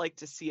 I'd like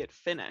to see it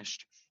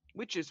finished,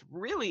 which is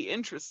really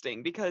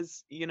interesting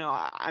because, you know,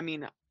 I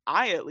mean,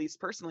 I at least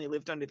personally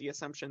lived under the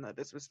assumption that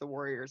this was the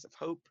Warriors of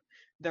Hope,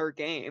 their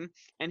game,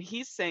 and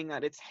he's saying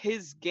that it's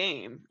his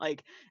game,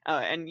 like,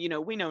 and you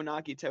know, we know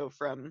Nagito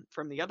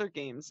from the other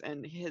games,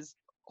 and his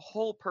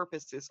whole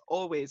purpose is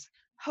always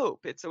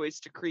hope. It's always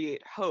to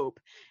create hope.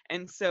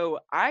 And so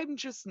I'm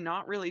just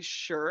not really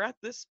sure at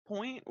this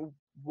point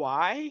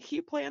why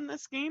he planned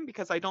this game,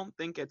 because I don't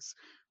think it's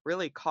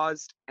really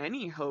caused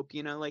any hope,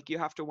 you know, like you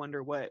have to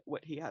wonder what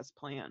he has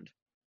planned.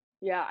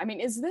 Yeah, I mean,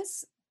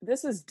 this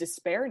is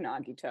Despair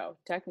Nagito,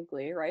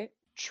 technically, right?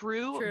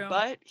 True,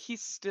 but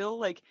he's still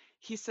like,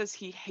 he says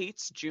he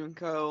hates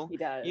Junko. He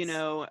does. You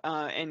know,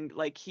 and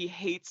like he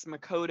hates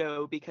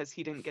Makoto because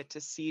he didn't get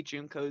to see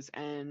Junko's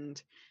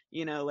end,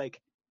 you know,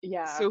 like,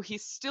 yeah. So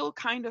he's still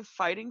kind of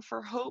fighting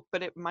for hope,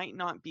 but it might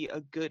not be a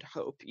good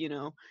hope, you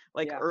know?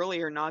 Like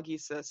earlier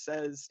Nagisa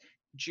says,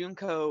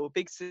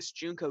 Big Sis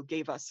Junko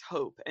gave us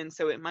hope. And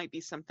so it might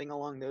be something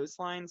along those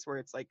lines where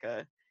it's like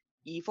a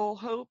evil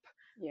hope.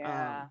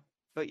 Yeah.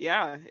 But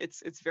yeah,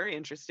 it's very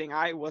interesting.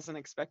 I wasn't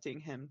expecting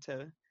him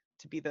to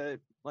be the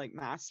like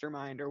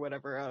mastermind or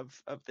whatever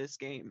of this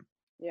game.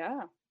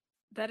 Yeah.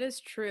 That is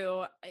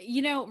true.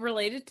 You know,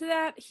 related to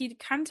that, he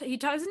talks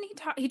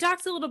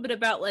a little bit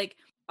about like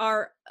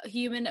our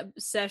human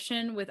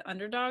obsession with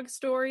underdog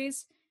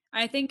stories.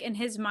 I think in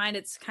his mind,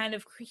 it's kind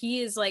of, he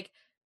is like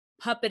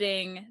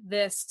puppeting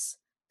this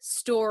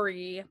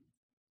story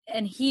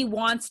and he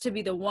wants to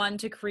be the one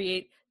to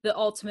create the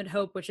ultimate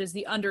hope, which is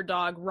the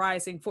underdog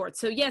rising forth.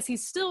 So yes,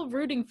 he's still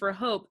rooting for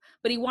hope,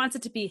 but he wants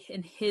it to be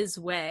in his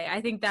way.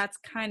 I think that's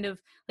kind of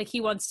like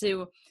he wants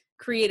to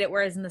create it,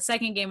 whereas in the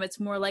second game, it's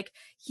more like,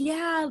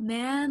 yeah,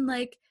 man,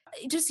 like,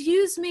 just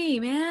use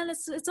me, man.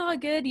 It's all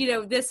good. You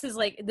know, this is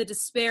like the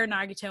Despair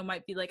Nagito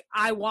might be like,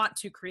 I want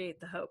to create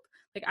the hope.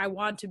 Like, I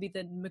want to be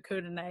the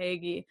Makoto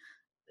Naegi,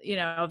 you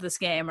know, of this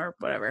game or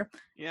whatever.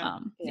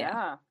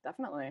 Yeah,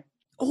 definitely.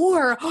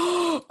 Or,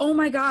 oh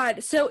my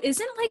God. So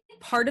isn't like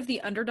part of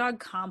the underdog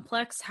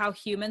complex how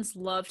humans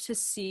love to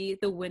see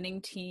the winning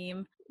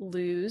team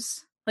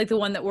lose? Like the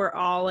one that we're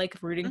all like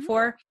rooting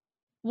for?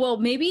 Well,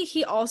 maybe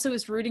he also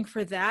is rooting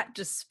for that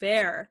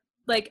despair,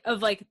 like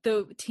of like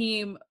the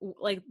team,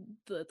 like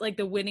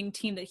the winning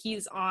team that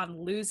he's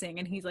on losing,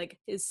 and he's like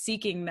is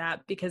seeking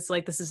that because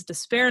like this is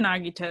Despair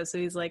Nagito, so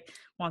he's like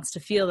wants to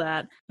feel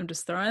that. I'm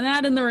just throwing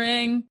that in the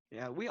ring.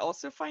 Yeah, we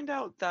also find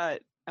out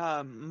that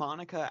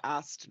Monica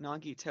asked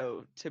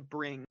Nagito to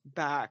bring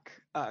back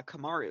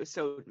Kamaru.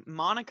 So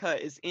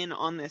Monica is in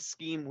on this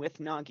scheme with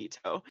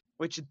Nagito,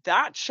 which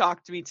that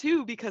shocked me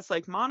too, because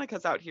like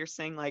Monica's out here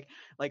saying like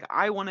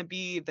I want to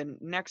be the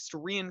next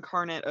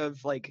reincarnate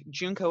of like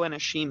Junko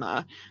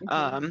Enoshima,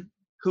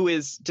 who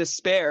is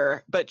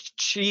Despair, but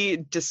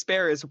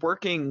Despair is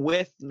working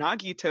with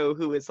Nagito,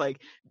 who is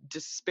like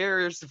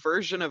Despair's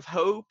version of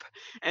Hope,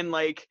 and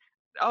like,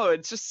 oh,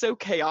 it's just so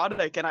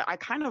chaotic. And I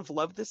kind of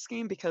love this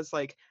game because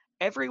like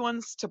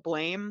everyone's to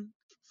blame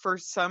for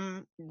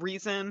some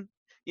reason.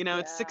 You know,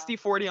 it's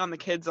 60-40 on the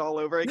kids all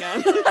over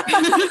again.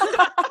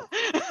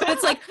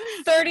 It's like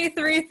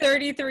 33,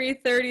 33,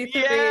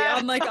 33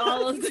 on like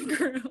all of the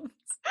groups.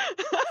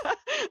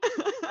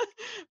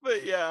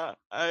 But yeah,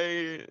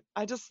 I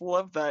just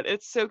love that.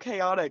 It's so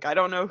chaotic. I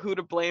don't know who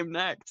to blame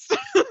next.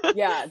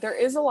 Yeah, there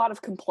is a lot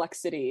of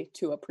complexity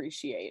to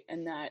appreciate,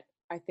 and that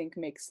I think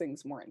makes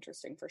things more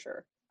interesting for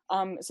sure.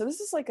 So this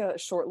is like a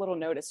short little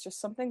note. It's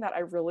just something that I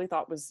really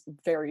thought was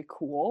very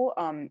cool.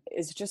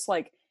 Is just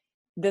like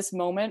this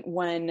moment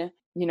when,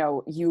 you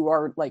know, you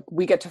are like,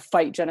 we get to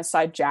fight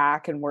Genocide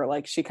Jack, and we're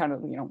like, she kind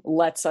of, you know,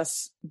 lets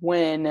us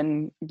win,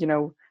 and, you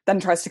know, then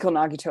tries to kill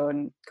Nagito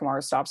and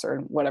Kamaru stops her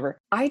and whatever.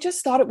 I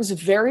just thought it was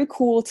very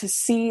cool to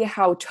see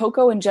how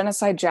Toko and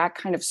Genocide Jack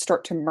kind of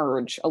start to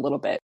merge a little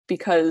bit,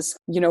 because,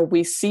 you know,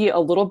 we see a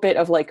little bit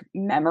of like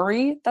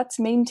memory that's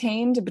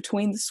maintained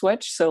between the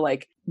switch. So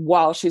like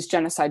while she's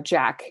Genocide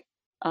Jack,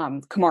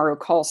 Kamaru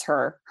calls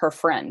her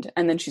friend,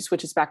 and then she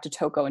switches back to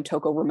Toko, and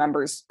Toko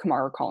remembers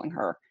Kamaru calling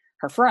her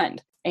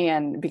friend.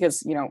 And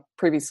because, you know,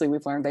 previously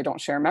we've learned they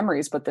don't share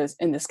memories, but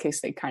in this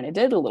case they kind of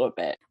did a little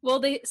bit. Well,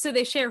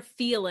 they share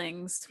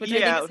feelings, which I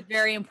think is a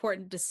very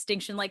important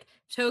distinction. Like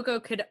Toko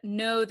could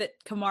know that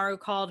Kamaru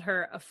called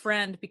her a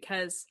friend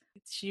because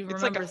she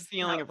remembers like a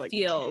feeling of like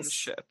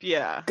kinship.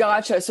 Yeah.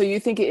 Gotcha. So you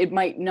think it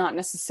might not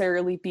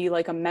necessarily be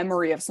like a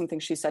memory of something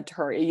she said to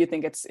her. You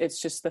think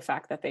it's just the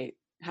fact that they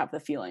have the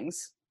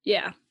feelings.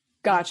 Yeah.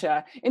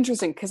 Gotcha.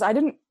 Interesting, because I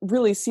didn't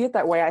really see it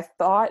that way. I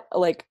thought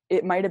like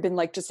it might have been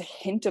like just a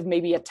hint of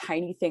maybe a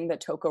tiny thing that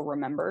Toko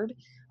remembered.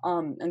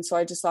 And so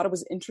I just thought it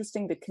was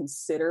interesting to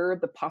consider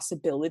the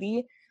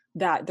possibility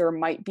that there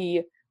might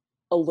be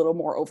a little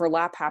more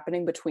overlap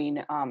happening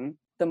between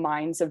the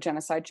minds of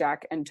Genocide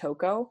Jack and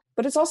Toko.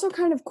 But it's also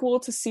kind of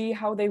cool to see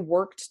how they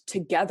worked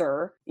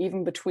together,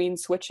 even between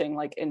switching,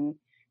 like in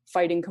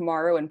fighting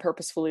Kamaru and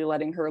purposefully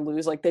letting her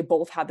lose. Like they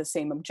both had the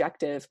same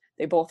objective.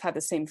 They both had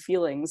the same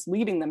feelings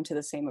leading them to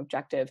the same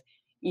objective,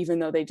 even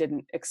though they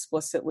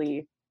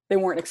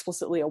weren't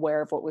explicitly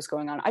aware of what was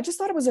going on. I just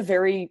thought it was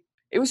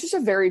just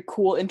a very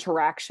cool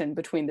interaction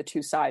between the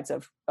two sides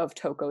of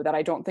Toko that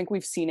I don't think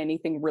we've seen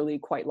anything really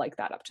quite like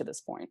that up to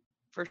this point.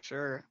 For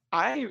sure.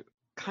 I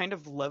kind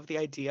of love the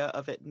idea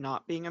of it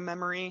not being a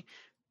memory,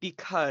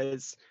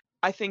 because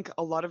I think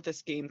a lot of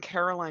this game,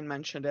 Caroline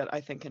mentioned it, I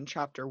think in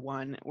chapter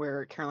 1,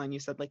 where Caroline, you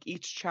said like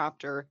each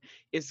chapter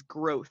is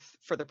growth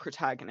for the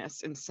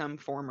protagonist in some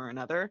form or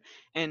another.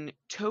 And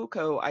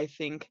Toko, I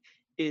think,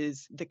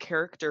 is the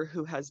character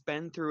who has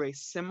been through a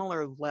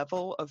similar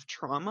level of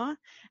trauma,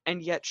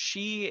 and yet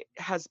she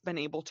has been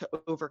able to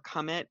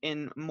overcome it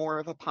in more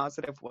of a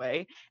positive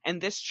way.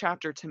 And this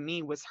chapter to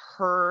me was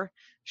her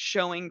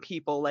showing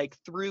people like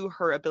through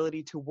her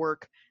ability to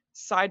work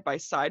side by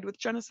side with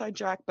Genocide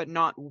Jack, but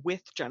not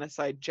with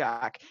Genocide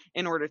Jack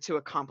in order to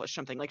accomplish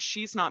something. Like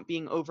she's not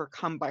being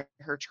overcome by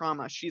her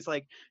trauma. She's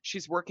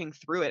working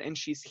through it and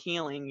she's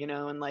healing, you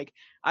know, and like,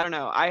 I don't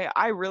know.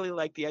 I really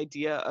like the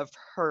idea of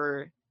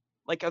her,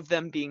 like of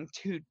them being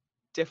two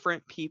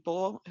different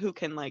people who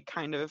can like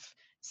kind of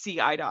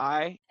see eye to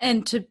eye.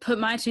 And to put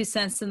my 2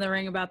 cents in the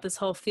ring about this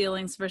whole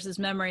feelings versus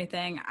memory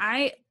thing,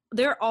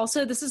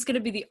 this is going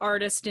to be the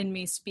artist in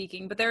me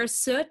speaking, but there is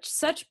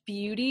such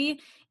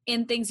beauty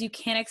in things you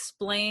can't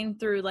explain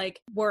through like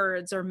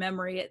words or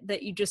memory,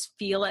 that you just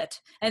feel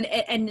it, and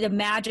the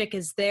magic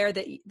is there,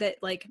 that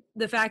like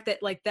the fact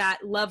that like that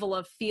level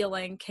of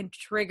feeling can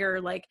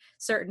trigger like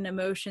certain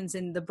emotions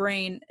in the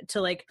brain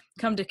to like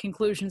come to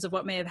conclusions of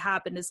what may have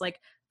happened is like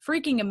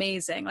freaking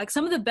amazing. Like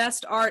some of the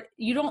best art,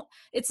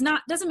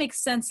 doesn't make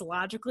sense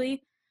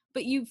logically,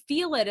 but you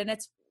feel it and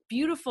it's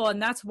beautiful, and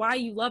that's why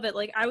you love it.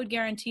 Like I would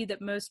guarantee that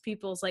most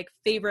people's like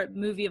favorite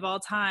movie of all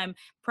time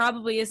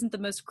probably isn't the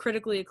most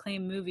critically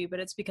acclaimed movie, but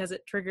it's because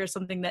it triggers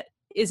something that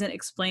isn't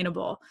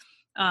explainable.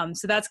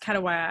 So that's kind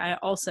of why I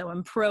also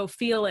am pro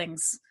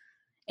feelings,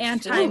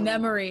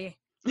 anti-memory.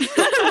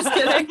 Just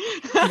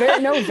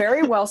kidding.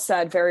 Very well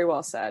said. Very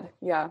well said.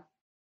 Yeah.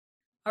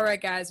 All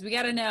right, guys, we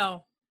got to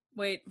know.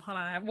 Wait, hold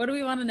on. What do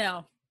we want to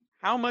know?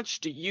 How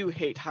much do you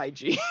hate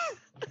Haiji?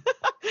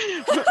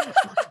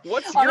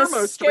 What's your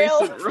most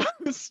recent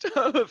roast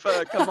of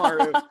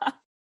Kamaru?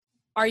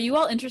 Are you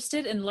all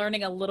interested in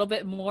learning a little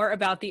bit more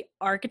about the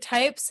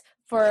archetypes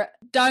For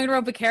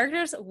Danganronpa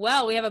characters,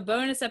 well, we have a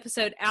bonus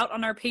episode out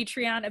on our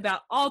Patreon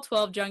about all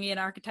 12 Jungian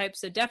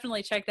archetypes, so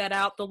definitely check that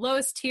out. The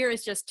lowest tier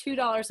is just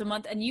 $2 a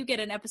month, and you get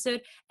an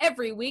episode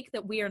every week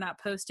that we are not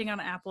posting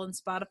on Apple and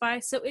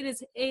Spotify, so it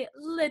is a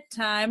lit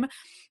time.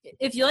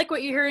 If you like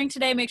what you're hearing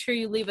today, make sure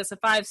you leave us a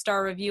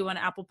 5-star review on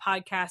Apple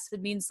Podcasts.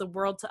 It means the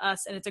world to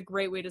us, and it's a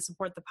great way to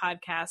support the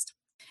podcast.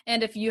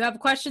 And if you have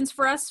questions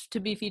for us to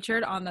be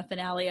featured on the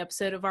finale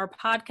episode of our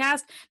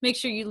podcast, make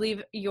sure you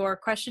leave your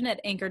question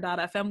at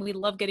anchor.fm. We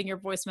love getting your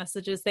voice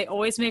messages. They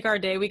always make our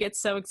day. We get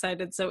so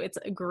excited, so it's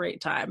a great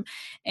time.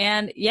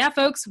 And yeah,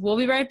 folks, we'll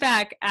be right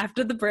back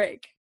after the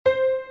break.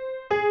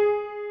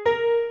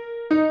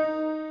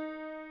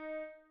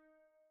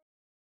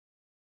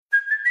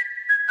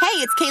 Hey,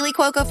 it's Kaylee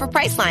Cuoco for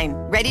Priceline.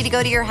 Ready to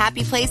go to your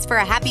happy place for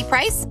a happy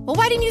price? Well,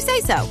 why didn't you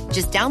say so?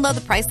 Just download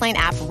the Priceline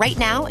app right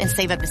now and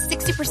save up to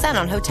 60%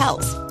 on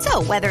hotels.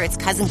 So whether it's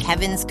Cousin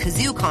Kevin's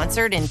Kazoo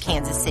Concert in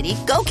Kansas City,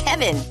 go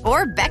Kevin,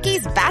 or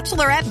Becky's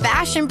Bachelorette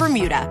Bash in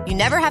Bermuda, you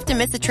never have to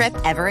miss a trip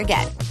ever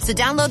again. So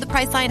download the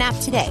Priceline app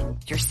today.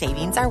 Your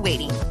savings are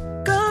waiting.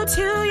 Go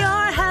to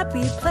your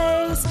happy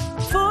place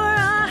for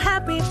a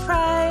happy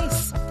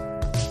price.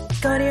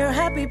 Go to your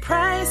happy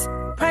price,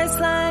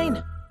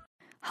 Priceline.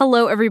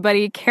 Hello,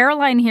 everybody.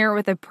 Caroline here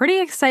with a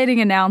pretty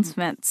exciting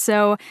announcement.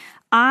 So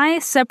I,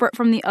 separate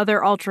from the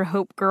other Ultra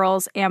Hope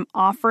girls, am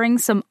offering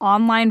some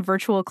online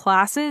virtual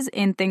classes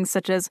in things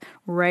such as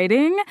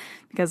writing,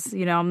 because,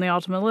 you know, I'm the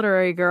ultimate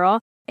literary girl,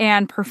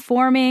 and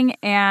performing,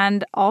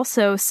 and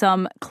also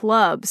some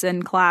clubs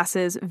and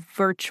classes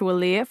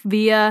virtually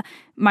via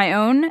my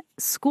own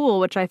school,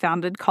 which I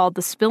founded, called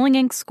the Spilling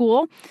Ink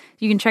School.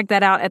 You can check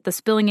that out at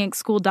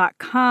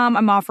thespillinginkschool.com.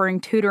 I'm offering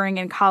tutoring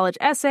and college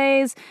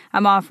essays.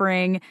 I'm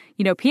offering,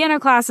 piano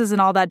classes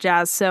and all that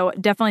jazz. So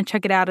definitely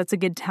check it out. It's a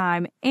good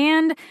time.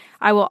 And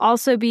I will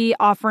also be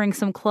offering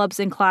some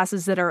clubs and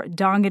classes that are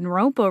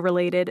Danganronpa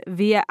related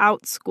via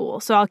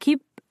OutSchool. So I'll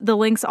keep the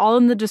links all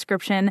in the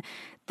description.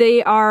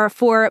 They are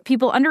for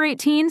people under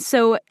 18,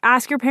 so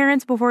ask your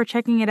parents before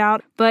checking it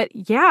out. But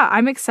yeah,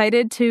 I'm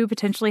excited to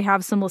potentially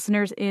have some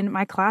listeners in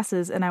my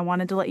classes, and I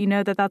wanted to let you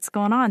know that that's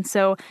going on.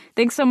 So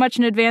thanks so much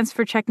in advance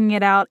for checking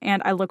it out,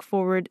 and I look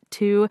forward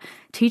to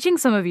teaching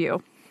some of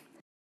you.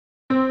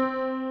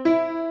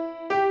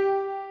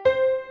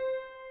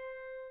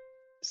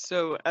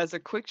 So as a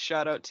quick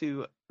shout out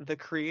to the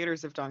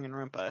creators of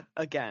Danganronpa,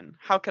 again,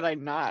 how could I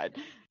not?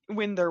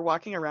 When they're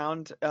walking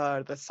around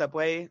the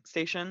subway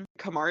station,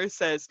 Kamaru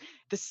says,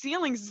 "The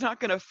ceiling's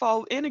not going to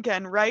fall in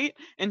again, right?"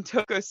 And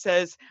Toko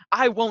says,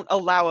 "I won't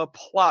allow a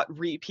plot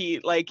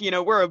repeat.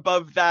 We're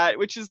above that,"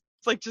 which is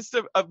just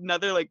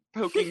another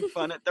poking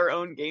fun at their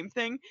own game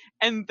thing.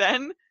 And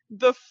then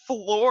the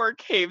floor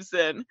caves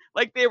in.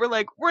 They were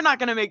like, "We're not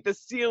going to make the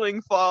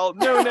ceiling fall.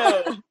 No,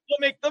 we'll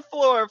make the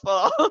floor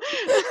fall."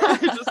 I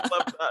just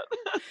love that.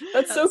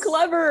 That's so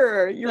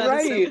clever. You're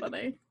right. Is so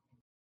funny.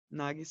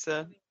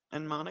 Nagisa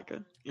and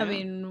Monica. Yeah. I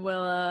mean,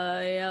 well,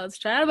 let's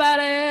chat about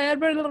it.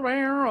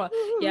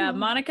 Yeah,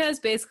 Monica is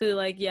basically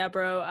like, yeah,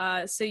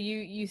 bro. So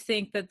you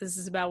think that this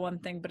is about one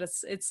thing, but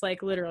it's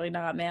literally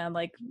not, man.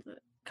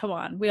 Come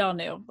on, we all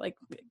knew.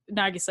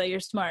 Nagisa, you're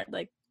smart.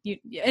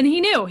 And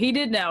he knew. He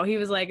did know. He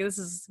was like, this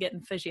is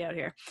getting fishy out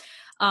here.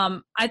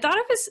 I thought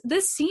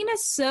this scene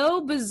is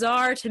so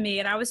bizarre to me,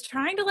 and I was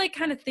trying to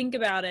kind of think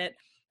about it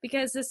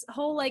because this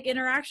whole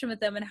interaction with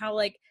them and how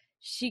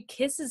she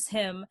kisses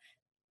him.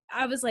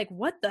 I was like,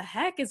 what the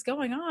heck is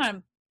going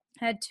on?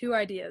 I had two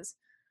ideas.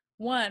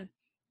 One,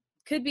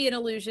 could be an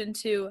allusion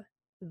to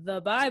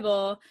the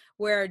Bible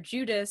where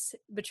Judas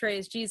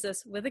betrays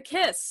Jesus with a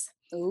kiss.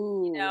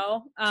 Ooh.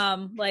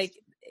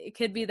 It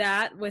could be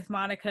that with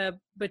Monica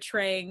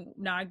betraying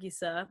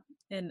Nagisa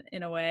in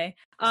a way.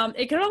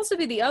 It could also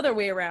be the other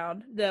way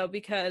around, though,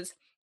 because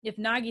if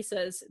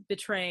Nagisa's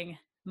betraying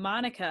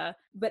Monica,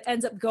 but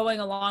ends up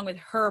going along with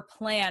her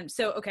plan.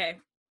 So, okay.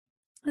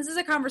 This is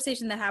a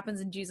conversation that happens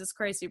in Jesus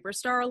Christ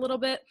Superstar a little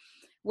bit,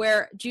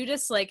 where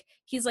Judas,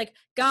 he's like,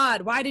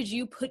 "God, why did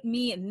you put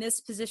me in this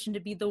position to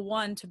be the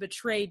one to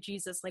betray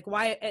Jesus?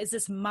 Why is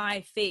this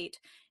my fate?"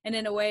 And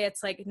in a way,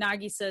 it's like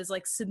Nagisa is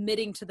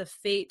submitting to the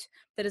fate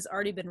that has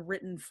already been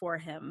written for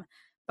him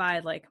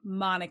by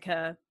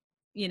Monica,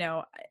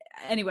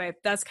 Anyway,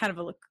 that's kind of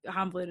a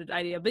convoluted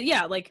idea, but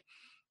yeah,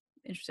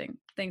 interesting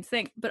thing to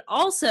think. But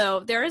also,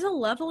 there is a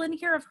level in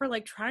here of her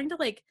trying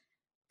to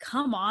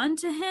come on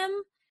to him.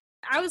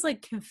 I was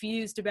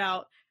confused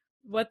about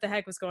what the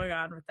heck was going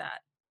on with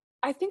that.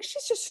 I think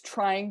she's just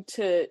trying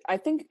to, I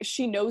think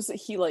she knows that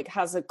he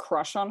has a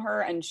crush on her,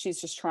 and she's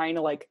just trying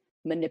to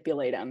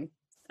manipulate him.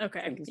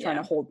 Okay. He's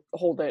trying to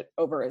hold it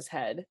over his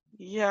head.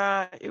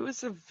 Yeah, it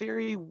was a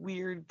very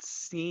weird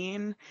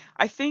scene.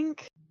 It's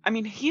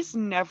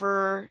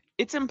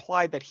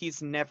implied that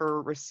he's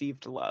never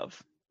received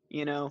love.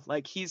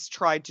 He's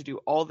tried to do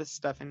all this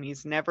stuff and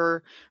he's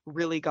never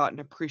really gotten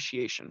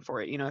appreciation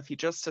for it. If he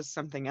just does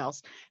something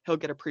else, he'll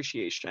get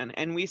appreciation.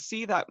 And we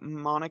see that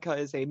Monica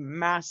is a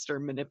master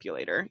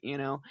manipulator,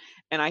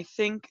 and I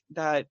think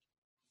that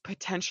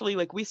potentially,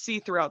 like, we see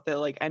throughout the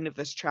like end of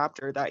this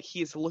chapter that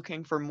he's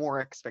looking for more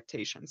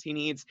expectations. He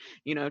needs,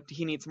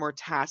 he needs more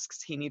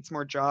tasks, he needs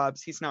more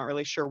jobs, he's not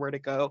really sure where to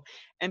go.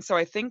 And so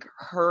I think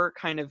her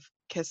kind of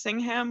kissing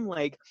him,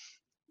 like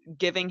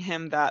giving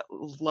him that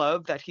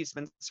love that he's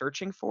been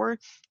searching for,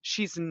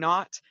 she's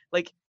not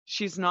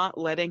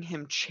letting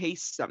him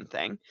chase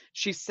something.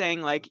 She's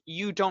saying, like,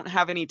 you don't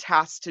have any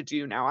tasks to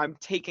do now. I'm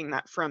taking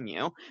that from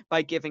you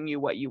by giving you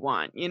what you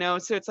want,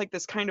 So it's like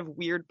this kind of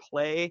weird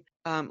play.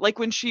 Like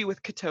when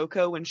with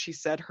Kotoko, when she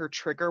said her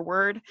trigger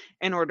word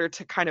in order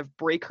to kind of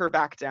break her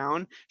back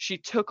down, she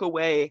took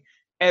away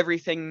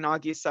everything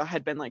Nagisa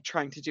had been like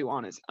trying to do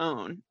on his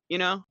own,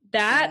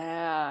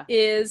 That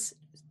is,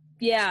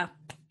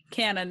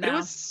 canon now. It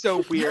was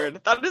so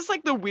weird. That is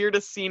like the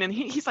weirdest scene, and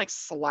he's like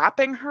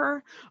slapping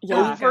her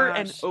over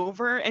and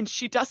over, and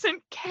she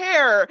doesn't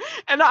care.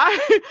 And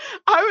I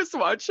was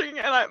watching,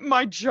 and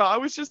my jaw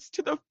was just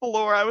to the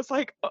floor. I was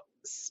like,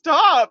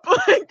 stop,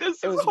 like,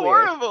 this is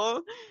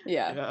horrible.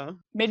 Yeah,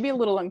 made me a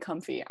little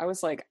uncomfy. I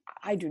was like,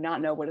 I do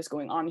not know what is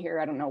going on here.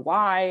 I don't know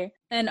why.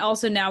 And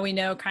also now we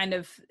know kind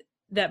of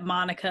that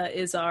Monica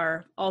is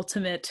our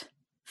ultimate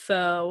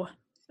foe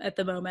at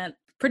the moment.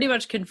 Pretty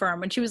much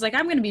confirmed. When she was like,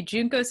 I'm going to be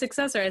Junko's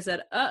successor, I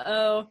said,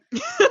 uh-oh.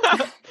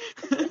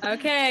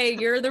 Okay,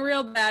 you're the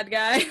real bad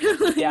guy.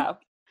 Yeah.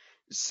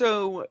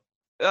 So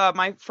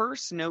my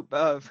first note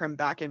from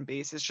back in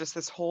base is just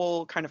this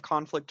whole kind of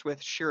conflict with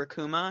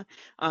Shirakuma,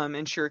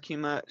 and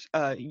Shirakuma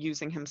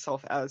using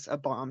himself as a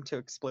bomb to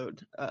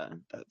explode the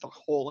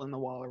hole in the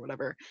wall or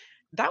whatever.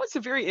 That was a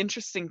very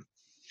interesting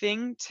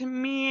thing to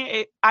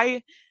me.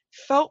 I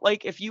felt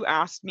like if you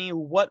asked me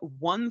what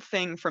one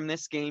thing from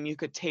this game you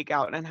could take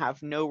out and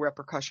have no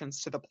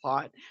repercussions to the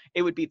plot,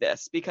 it would be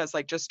this, because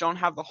like, just don't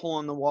have the hole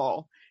in the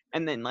wall,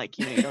 and then like,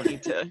 you don't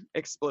need to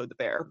explode the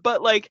bear.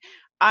 But like,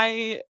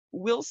 I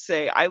will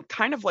say I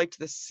kind of liked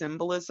the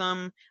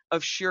symbolism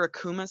of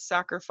Shirakuma's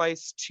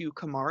sacrifice to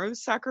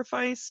Kamaru's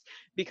sacrifice,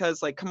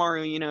 because like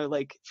Kamaru,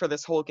 like for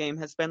this whole game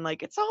has been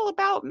like, it's all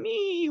about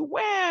me,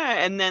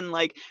 and then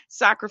like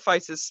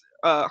sacrifices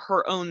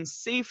her own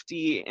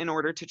safety in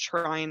order to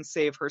try and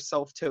save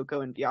herself,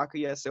 Toko, and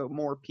Byakuya, so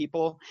more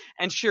people.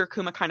 And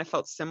Shirakuma kind of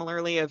felt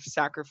similarly, of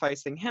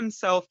sacrificing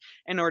himself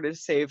in order to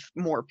save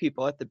more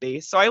people at the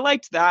base. So I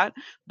liked that,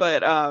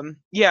 but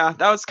that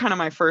was kind of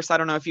my first. I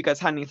don't know if you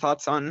guys had any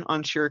thoughts on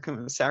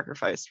Shirakuma's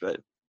sacrifice,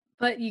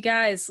 but you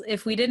guys,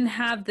 if we didn't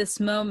have this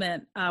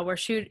moment where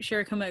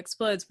Shirakuma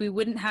explodes, we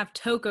wouldn't have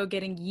Toko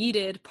getting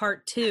yeeted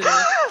part 2.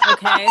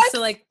 Okay, so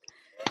like,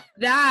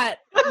 that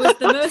was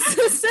the most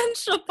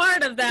essential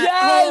part of that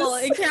whole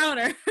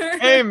encounter.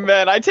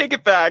 Amen. I take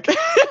it back.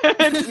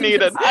 It's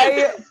needed.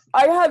 I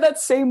had that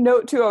same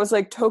note too. I was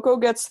like, Toko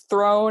gets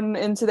thrown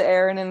into the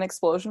air in an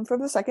explosion for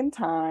the second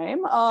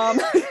time.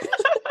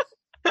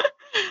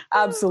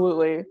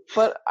 Absolutely.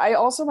 But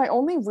my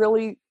only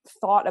really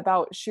thought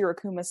about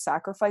Shirakuma's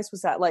sacrifice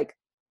was that, like,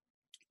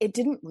 it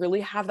didn't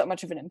really have that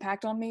much of an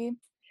impact on me.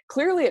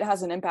 Clearly it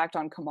has an impact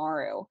on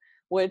Kamaru,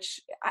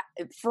 which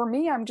for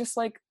me, I'm just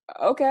like,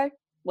 okay,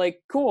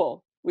 like,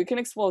 cool. We can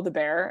explode the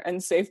bear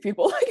and save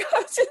people. Like,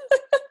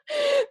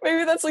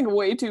 maybe that's like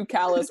way too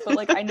callous, but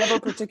like, I never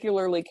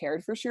particularly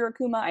cared for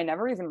Shirakuma. I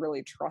never even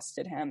really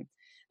trusted him.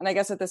 And I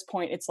guess at this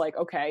point it's like,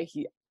 okay,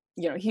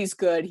 he's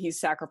good. He's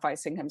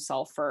sacrificing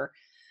himself for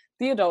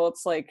the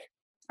adults. Like,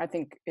 I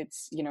think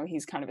it's,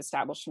 he's kind of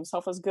established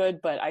himself as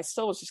good, but I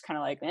still was just kind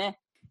of like, eh.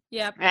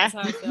 Yeah, that's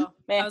how I feel.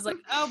 I was like,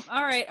 oh,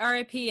 all right,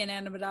 R.I.P.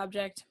 inanimate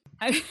object.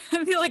 I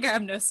feel like I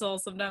have no soul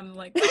sometimes. I'm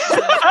like, it's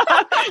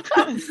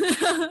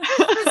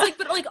like,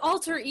 but like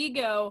alter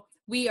ego,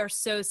 we are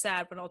so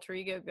sad when alter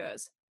ego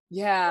goes.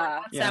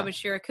 Yeah. Sad when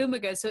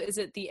Shirakuma goes. So is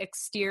it the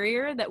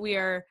exterior that we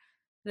are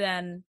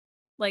then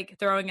like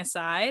throwing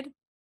aside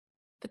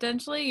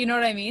potentially? You know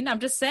what I mean? I'm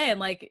just saying,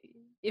 like,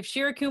 if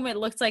Shirakuma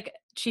looks like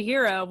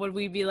Chihiro, would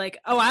we be like,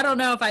 oh, I don't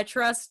know if I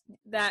trust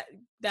that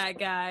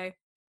guy?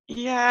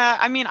 Yeah,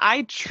 I mean,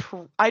 I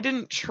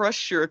didn't trust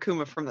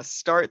Shirakuma from the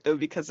start though,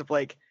 because of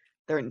like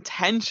their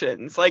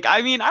intentions. Like,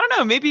 I mean, I don't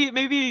know,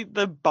 maybe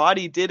the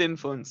body did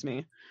influence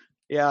me.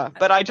 Yeah,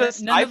 but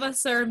none of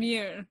us are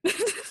immune.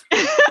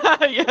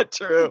 Yeah,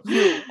 true.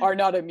 You are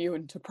not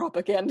immune to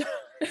propaganda.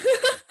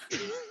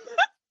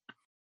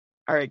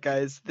 All right,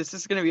 guys, this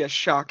is gonna be a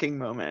shocking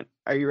moment.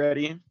 Are you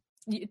ready?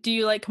 Do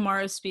you like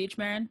Kamaru's speech,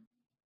 Marin?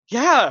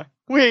 Yeah.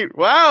 Wait,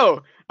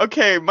 wow.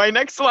 Okay, my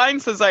next line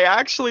says I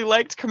actually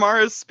liked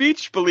Kamaru's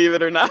speech, believe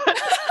it or not.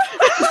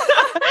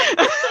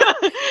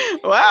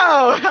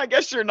 Wow, I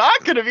guess you're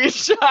not going to be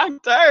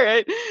shocked. All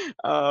right.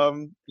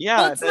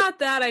 Yeah. Well, it's not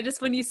that.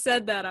 When you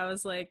said that, I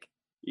was like.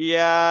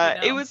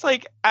 Yeah, It was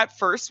like at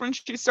first when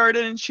she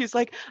started and she's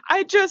like,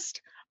 I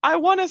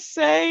want to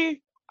say,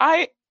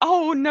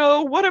 oh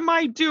no, what am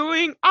I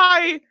doing?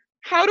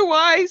 How do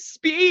I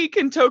speak?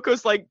 And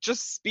Toko's like,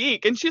 just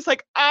speak. And she's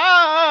like,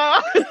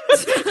 ah.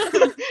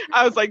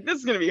 I was like, this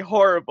is going to be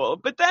horrible.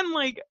 But then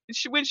like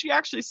when she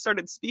actually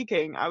started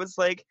speaking, I was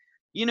like,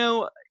 you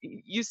know,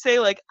 you say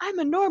like, I'm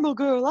a normal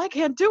girl, I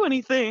can't do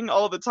anything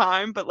all the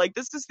time, but like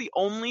this is the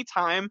only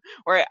time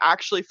where I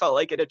actually felt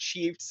like it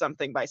achieved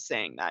something by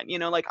saying that. You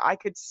know, like I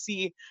could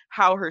see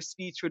how her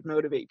speech would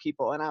motivate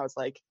people, and I was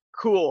like,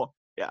 cool.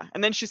 Yeah.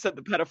 And then she said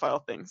the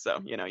pedophile thing, so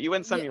you know, you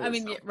win some, Yeah, you I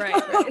lose mean, some. yeah,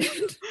 right.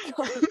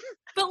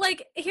 But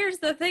like, here's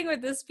the thing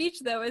with this speech,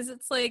 though, is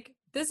it's like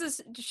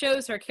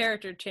shows her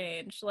character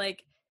change.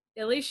 Like,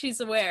 at least she's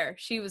aware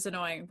she was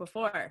annoying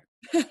before,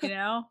 you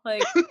know?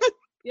 Like,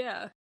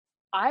 yeah.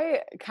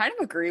 I kind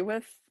of agree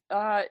with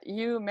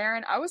you,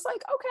 Marin. I was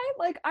like, okay,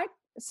 like I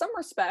some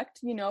respect,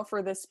 you know,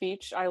 for this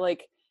speech. I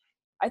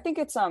think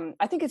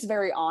it's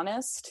very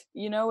honest,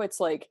 you know. It's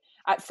like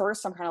at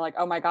first I'm kind of like,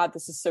 oh my god,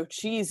 this is so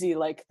cheesy,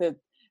 like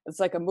it's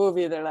like a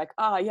movie. They're like,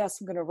 ah yes,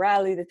 I'm gonna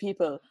rally the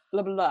people,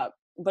 blah blah blah.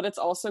 But it's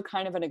also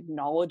kind of an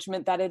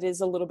acknowledgement that it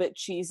is a little bit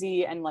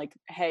cheesy and like,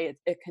 hey,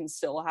 it can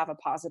still have a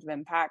positive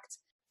impact.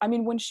 I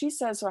mean, when she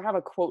says, so I have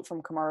a quote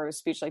from Kamaru's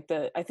speech, like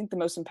I think the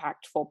most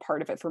impactful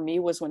part of it for me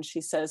was when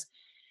she says,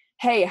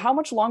 hey, how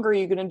much longer are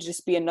you going to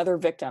just be another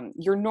victim?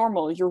 You're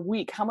normal, you're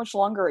weak. How much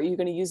longer are you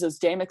going to use those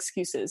damn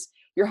excuses?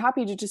 You're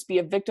happy to just be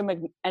a victim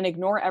and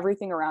ignore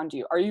everything around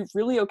you. Are you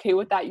really okay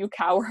with that, you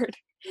coward?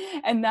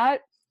 And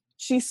that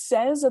she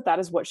says that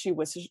is what she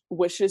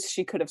wishes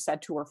she could have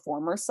said to her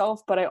former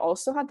self. But I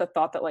also had the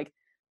thought that like,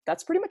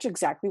 that's pretty much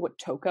exactly what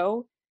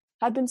Toko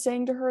had been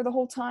saying to her the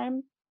whole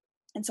time.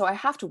 And so I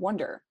have to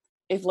wonder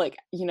if, like,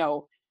 you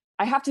know,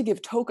 I have to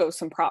give Toko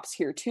some props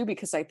here too,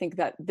 because I think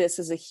that this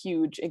is a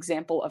huge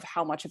example of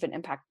how much of an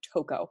impact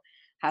Toko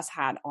has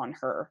had on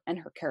her and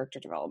her character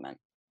development.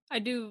 I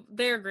do.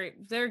 They're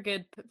great. They're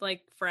good,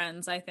 like,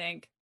 friends, I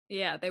think.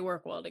 Yeah, they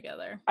work well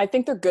together. I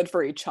think they're good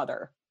for each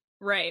other.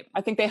 Right. I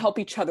think they help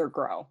each other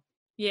grow.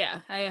 Yeah,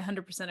 I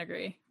 100%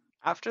 agree.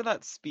 After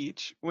that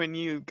speech, when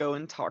you go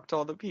and talk to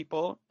all the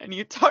people and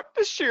you talk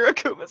to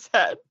Shirakuma's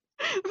head,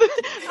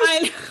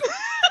 I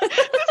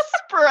the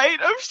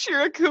sprite of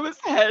Shirakuma's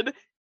head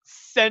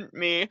sent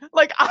me.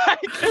 Like, I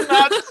could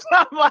not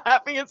stop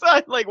laughing. It's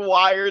like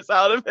wires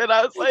out of it.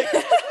 I was like,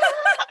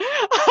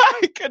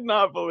 I could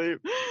not believe.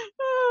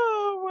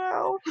 Oh,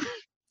 wow.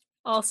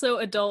 Also,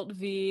 Adult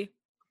V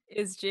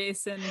is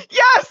Jason.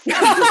 Yes!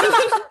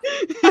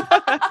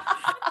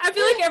 I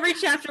feel like every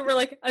chapter we're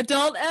like,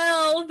 Adult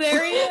L,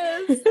 there he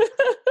is.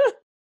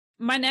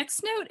 My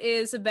next note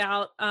is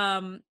about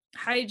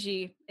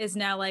Haiji is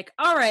now like,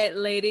 all right,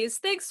 ladies,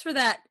 thanks for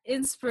that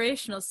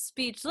inspirational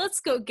speech.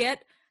 Let's go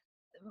get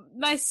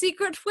my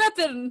secret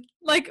weapon.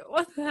 Like,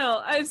 what the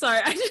hell? I'm sorry.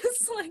 I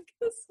just like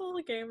this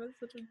whole game is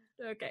such a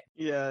okay.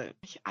 Yeah,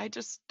 I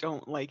just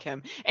don't like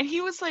him. And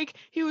he was like,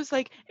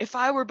 if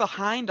I were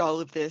behind all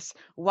of this,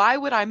 why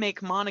would I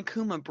make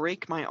Monokuma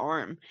break my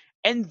arm?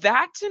 And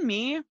that to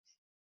me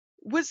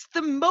was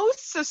the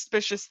most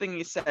suspicious thing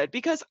he said,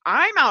 because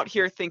I'm out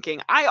here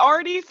thinking, I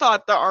already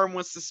thought the arm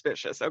was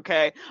suspicious,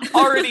 okay?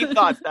 Already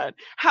thought that.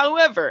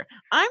 However,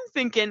 I'm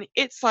thinking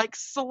it's like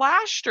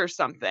slashed or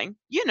something,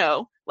 you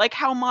know, like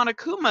how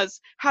Monokumas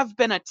have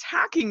been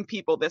attacking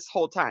people this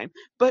whole time.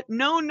 But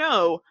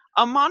no,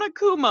 a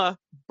Monokuma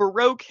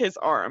broke his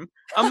arm.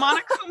 A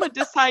Monokuma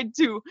decided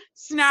to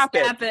snap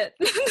it.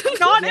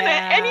 Not in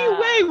any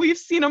way we've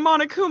seen a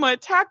Monokuma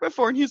attack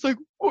before. And he's like,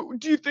 oh,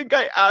 do you think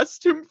I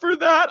asked him for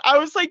that? I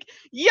was like,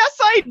 yes,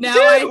 I now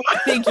do. I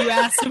think you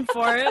asked him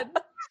for it.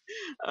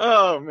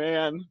 Oh,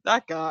 man.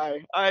 That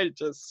guy. I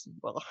just...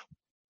 Ugh.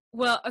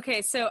 Well,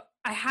 okay, so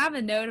I have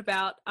a note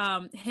about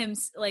him,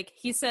 like,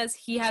 he says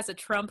he has a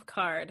trump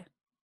card,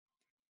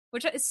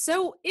 which is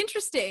so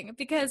interesting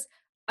because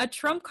a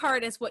trump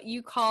card is what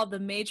you call the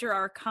major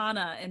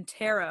arcana in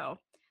tarot,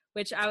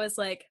 which I was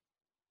like,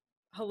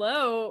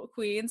 hello,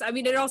 queens. I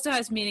mean, it also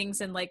has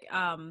meanings in like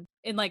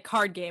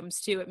card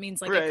games too. It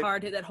means like a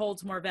card that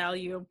holds more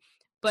value,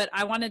 but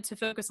I wanted to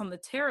focus on the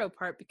tarot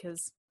part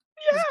because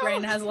his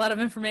brain has a lot of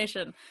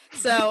information.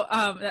 So,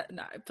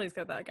 no, please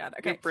cut that. God,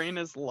 okay. Your brain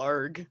is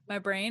large. My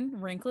brain,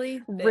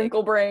 wrinkly, big.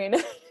 Wrinkle brain.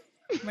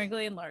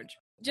 Wrinkly and large.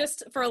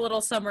 Just for a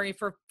little summary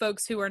for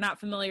folks who are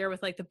not familiar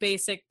with like the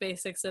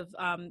basics of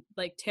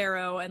like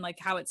tarot and like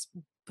how it's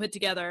put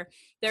together.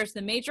 There's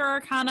the major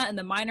arcana and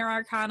the minor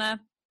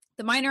arcana.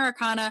 The minor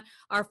arcana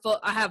are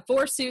I have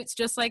 4 suits,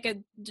 just like a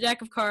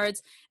deck of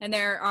cards, and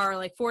there are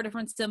like 4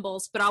 different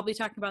symbols, but I'll be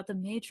talking about the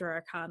major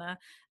arcana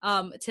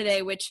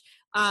today, which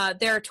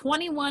there are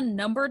 21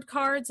 numbered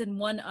cards and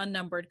 1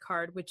 unnumbered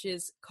card, which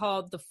is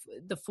called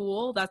the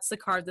Fool. That's the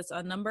card that's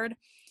unnumbered.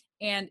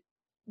 And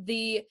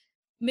the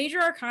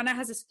major arcana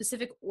has a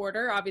specific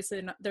order.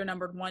 Obviously, they're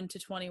numbered 1 to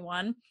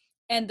 21.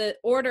 And the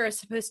order is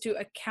supposed to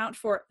account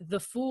for the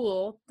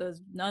Fool, the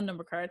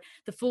unnumbered card,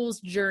 the Fool's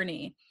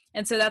journey.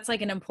 And so that's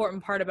like an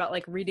important part about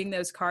like reading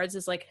those cards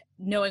is like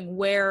knowing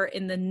where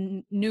in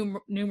the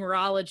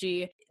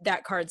numerology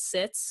that card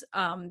sits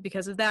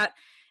because of that.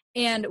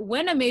 And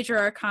when a major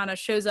arcana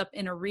shows up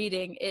in a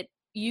reading, it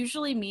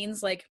usually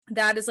means like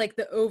that is like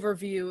the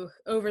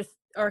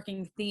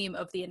overarching theme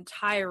of the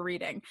entire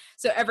reading.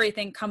 So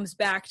everything comes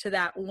back to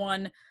that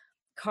one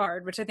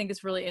card, which I think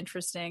is really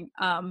interesting.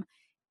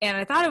 And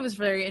I thought it was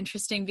very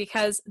interesting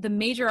because the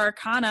major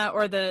arcana,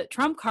 or the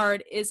trump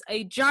card, is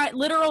a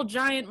literal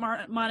giant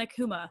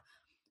Monokuma,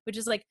 which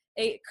is like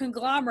a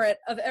conglomerate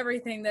of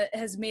everything that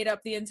has made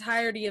up the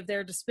entirety of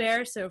their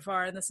despair so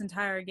far in this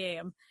entire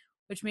game,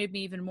 which made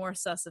me even more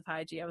sus of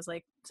Haiji. I was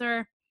like,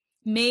 sir,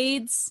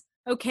 maids,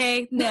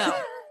 okay, no.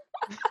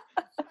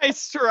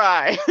 Nice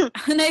try.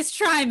 Nice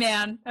try,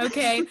 man.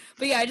 Okay.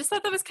 But yeah, I just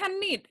thought that was kind of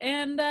neat.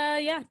 And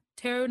yeah,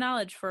 tarot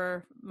knowledge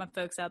for my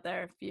folks out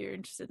there if you're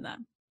interested in that.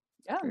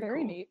 Yeah, very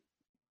cool. neat.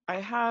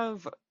 I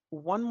have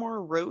one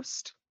more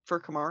roast for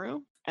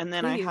Kamaru, and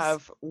then Please. I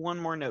have one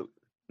more note.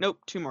 Nope,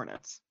 two more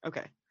notes.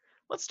 Okay.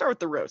 Let's start with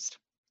the roast.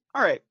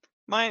 All right.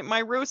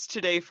 My roast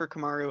today for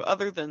Kamaru,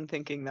 other than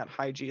thinking that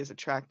Haiji is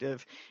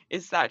attractive,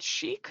 is that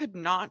she could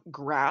not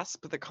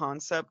grasp the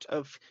concept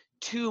of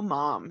two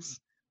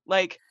moms.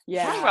 Like,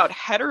 talking about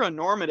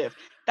heteronormative.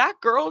 That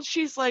girl,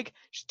 she's like,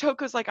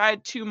 Toko's like, I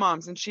had two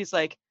moms, and she's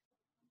like,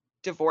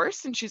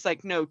 divorced? And she's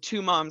like, no,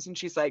 two moms. And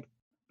she's like,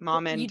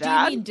 mom and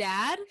dad? Do you mean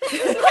dad?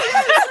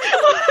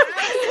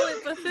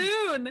 Absolute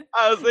buffoon.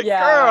 I was like,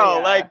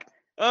 girl, like,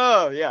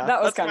 oh yeah,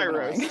 that was that's kind my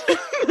of roast.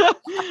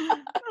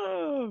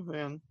 Oh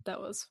man,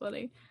 that was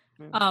funny.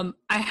 Yeah.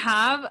 I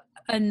have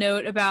a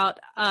note about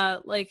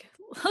like,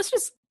 let's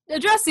just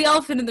address the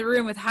elephant in the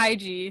room with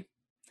Haiji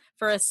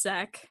for a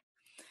sec,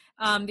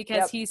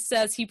 because he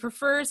says he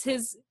prefers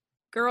his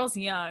girls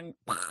young.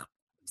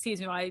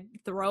 Excuse me, I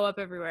throw up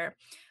everywhere.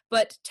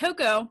 But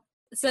Toko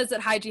says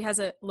that Haiji has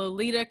a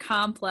Lolita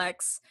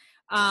complex.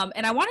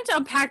 And I wanted to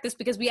unpack this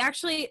because we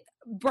actually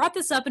brought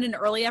this up in an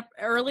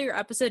earlier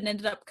episode and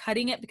ended up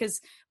cutting it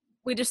because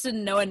we just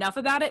didn't know enough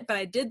about it. But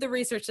I did the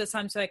research this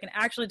time so I can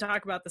actually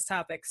talk about this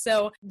topic.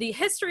 So the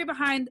history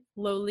behind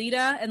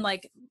Lolita and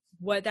like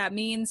what that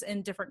means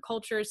in different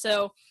cultures.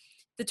 So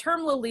the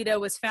term Lolita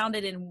was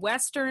founded in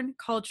Western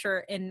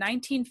culture in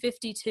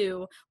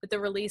 1952 with the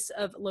release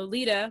of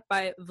Lolita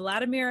by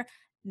Vladimir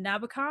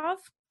Nabokov,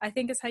 I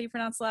think is how you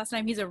pronounce the last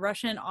name. He's a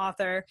Russian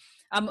author.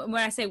 When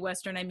I say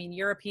Western, I mean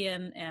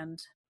European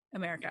and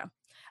America,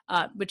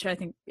 which I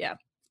think, yeah,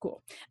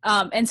 cool.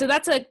 And so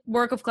that's a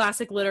work of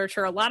classic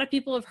literature. A lot of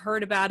people have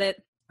heard about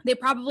it. They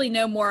probably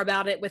know more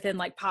about it within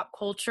like pop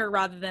culture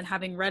rather than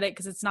having read it,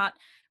 because it's not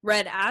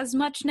read as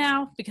much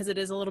now because it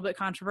is a little bit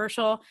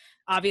controversial,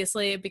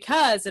 obviously,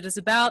 because it is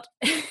about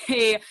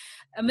a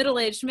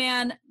middle-aged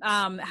man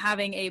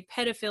having a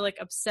pedophilic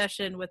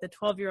obsession with a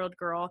 12-year-old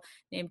girl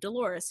named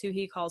Dolores, who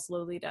he calls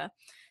Lolita.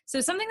 So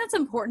something that's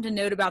important to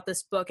note about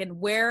this book and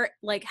where,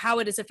 like, how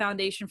it is a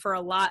foundation for a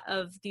lot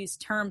of these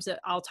terms that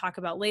I'll talk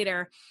about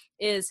later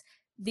is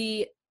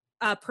the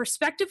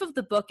perspective of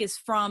the book is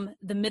from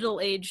the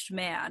middle-aged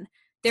man.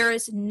 There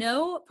is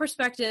no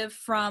perspective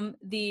from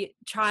the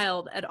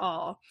child at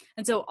all.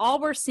 And so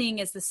all we're seeing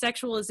is the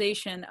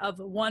sexualization of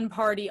one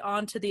party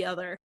onto the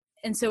other.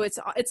 And so it's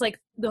like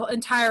the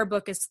entire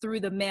book is through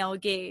the male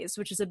gaze,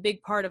 which is a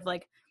big part of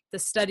like the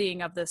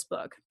studying of this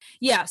book.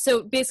 Yeah,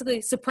 so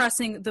basically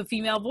suppressing the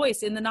female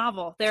voice in the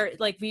novel. There,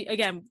 like,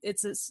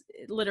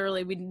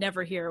 literally we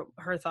never hear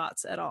her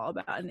thoughts at all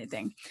about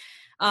anything.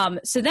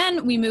 So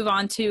then we move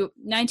on to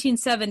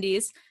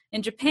 1970s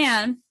in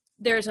Japan.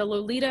 There's a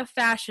Lolita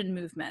fashion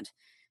movement.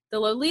 The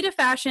Lolita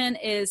fashion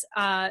is,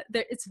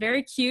 it's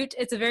very cute.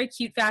 It's a very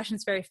cute fashion.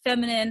 It's very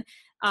feminine.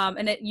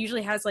 And it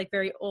usually has like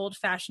very old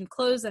fashioned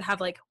clothes that have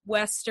like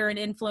Western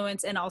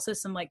influence and also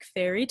some like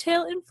fairy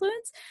tale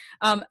influence.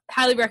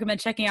 Highly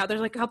recommend checking out.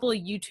 There's like a couple of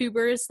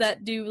YouTubers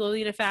that do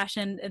Lolita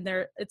fashion and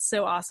it's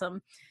so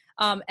awesome.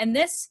 And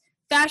this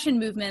fashion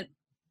movement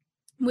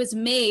was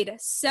made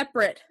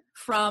separate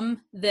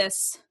from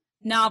this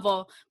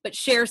novel, but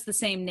shares the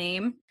same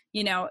name.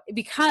 You know,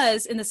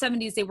 because in the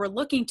 70s, they were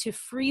looking to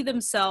free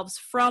themselves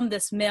from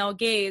this male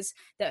gaze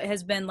that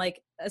has been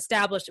like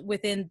established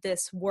within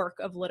this work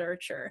of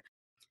literature.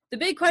 The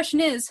big question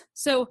is,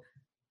 so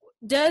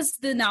does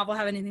the novel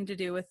have anything to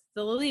do with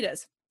the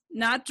Lolitas?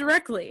 Not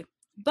directly,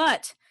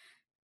 but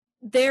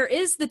there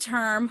is the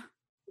term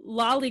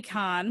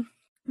lolicon,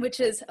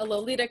 which is a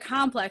Lolita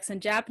complex in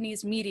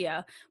Japanese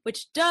media,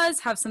 which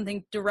does have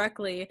something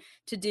directly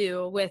to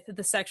do with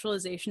the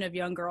sexualization of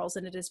young girls,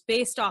 and it is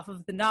based off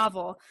of the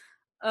novel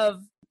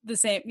of the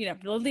same,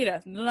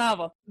 Lolita, the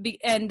novel.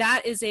 And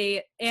that is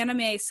a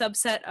anime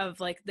subset of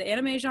like the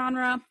anime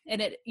genre,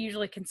 and it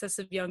usually consists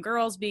of young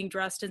girls being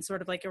dressed in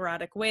sort of like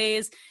erotic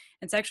ways,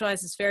 and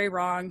sexualized is very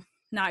wrong,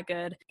 not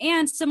good.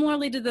 And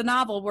similarly to the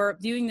novel, we're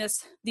viewing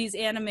these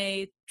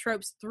anime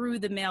tropes through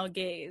the male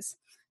gaze.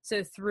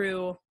 So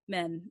through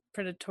men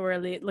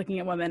predatorily looking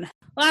at women.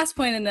 Last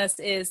point in this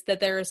is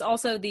that there is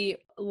also the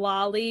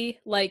loli,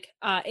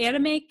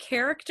 anime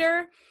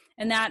character,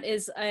 and that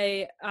is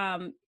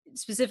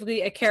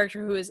specifically a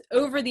character who is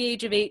over the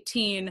age of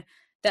 18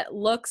 that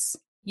looks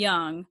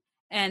young.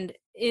 And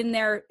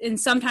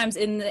sometimes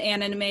in the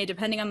anime,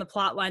 depending on the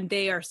plot line,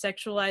 they are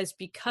sexualized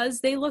because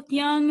they look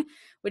young,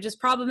 which is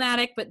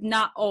problematic, but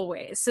not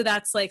always. So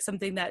that's like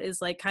something that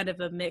is like kind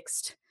of a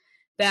mixed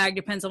bag,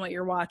 depends on what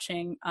you're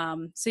watching.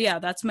 So yeah,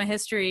 that's my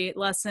history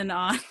lesson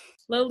on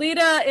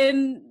Lolita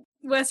in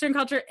Western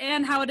culture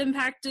and how it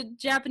impacted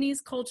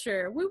Japanese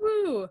culture. Woo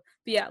woo.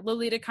 But yeah,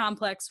 Lolita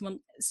complex, when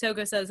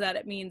Soko says that,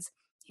 it means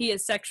he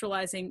is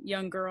sexualizing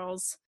young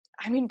girls.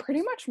 I mean,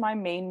 pretty much my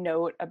main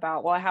note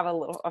about, well, I have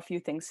a few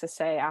things to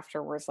say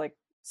afterwards, like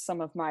some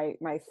of my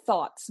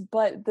thoughts,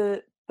 but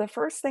the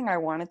first thing I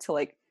wanted to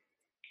like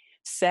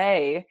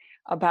say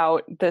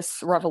about this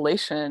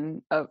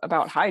revelation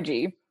about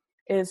Haiji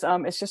is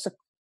it's just a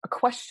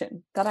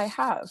question that I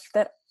have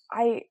that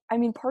I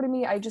mean, part of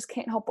me, I just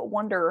can't help but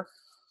wonder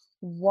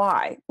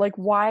why. Like,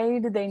 why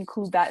did they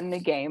include that in the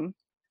game?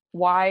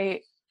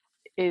 Why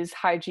is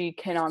Haiji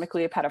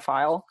canonically a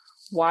pedophile?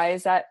 Why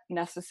is that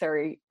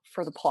necessary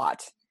for the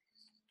plot?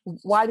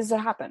 Why does it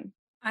happen?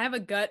 I have a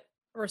gut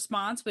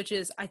response, which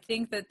is I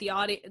think that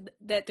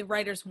the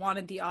writers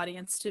wanted the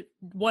audience to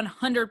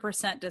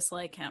 100%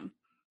 dislike him,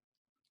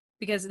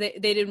 because they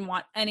didn't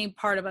want any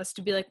part of us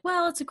to be like,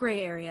 well, it's a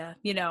gray area,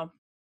 you know.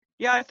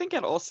 Yeah, I think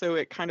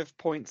it kind of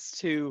points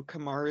to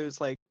Kamaru's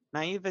like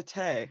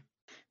naivete,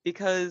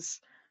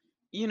 because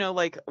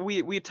like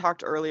we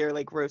talked earlier,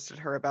 like roasted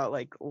her about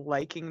like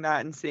liking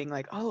that and seeing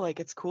like, oh, like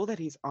it's cool that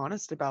he's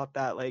honest about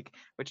that, like,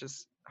 which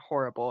is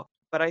horrible.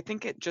 But I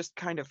think it just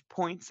kind of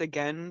points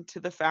again to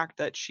the fact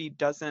that she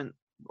doesn't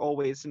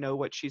always know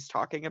what she's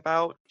talking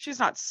about. She's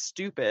not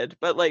stupid,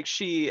 but like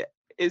she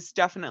is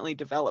definitely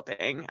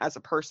developing as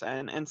a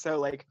person. And so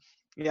like,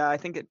 yeah, I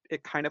think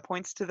it kind of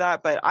points to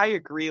that. But I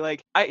agree,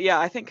 like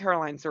I think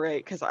Caroline's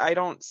right, because I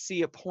don't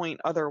see a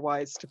point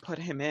otherwise to put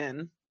him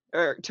in,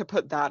 or to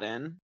put that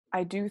in.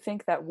 I do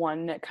think that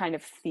one kind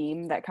of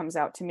theme that comes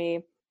out to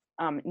me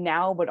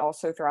now, but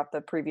also throughout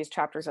the previous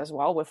chapters as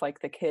well, with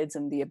like the kids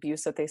and the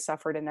abuse that they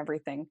suffered and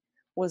everything,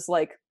 was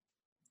like,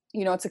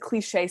 it's a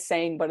cliche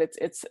saying, but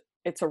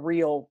it's a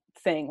real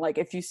thing. Like,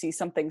 if you see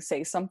something,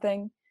 say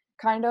something,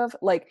 kind of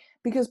like,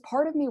 because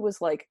part of me was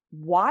like,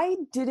 why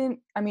didn't,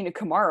 I mean,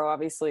 Kamaru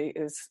obviously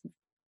is,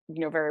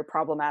 very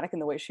problematic in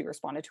the way she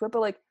responded to it, but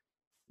like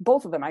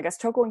both of them, I guess,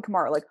 Toko and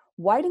Kamaru, like,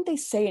 why didn't they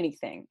say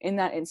anything in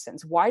that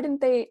instance? Why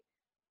didn't they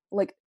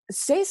like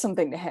say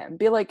something to him,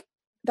 be like,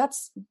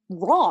 that's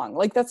wrong,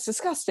 like that's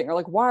disgusting, or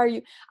like, why are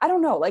you, I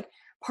don't know, like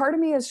part of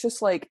me is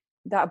just like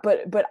that,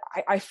 but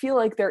I feel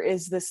like there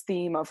is this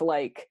theme of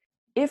like,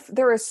 if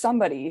there is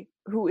somebody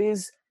who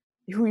is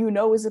a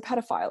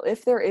pedophile,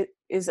 if there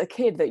is a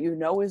kid that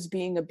is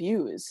being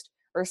abused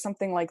or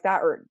something like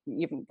that, or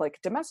even like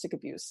domestic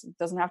abuse, it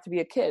doesn't have to be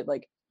a kid,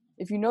 like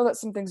if you know that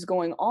something's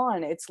going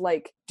on, it's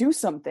like, do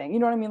something, you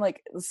know what I mean,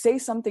 like say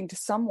something to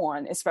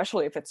someone,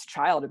 especially if it's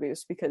child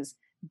abuse, because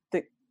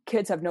the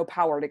kids have no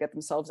power to get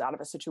themselves out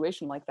of a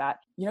situation like that.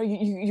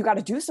 You got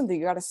to do something,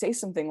 you got to say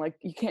something, like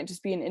you can't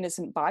just be an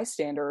innocent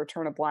bystander or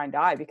turn a blind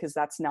eye, because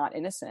that's not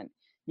innocent,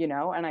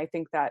 and I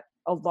think that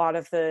a lot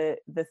of the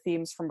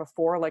themes from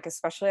before, like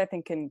especially I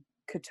think in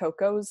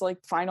Kotoko's like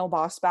final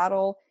boss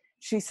battle,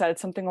 she said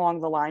something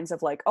along the lines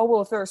of like, oh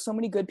well, if there are so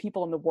many good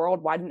people in the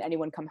world, why didn't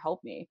anyone come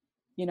help me?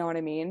 You know what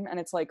I mean? And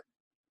it's like,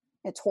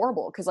 it's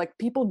horrible, because like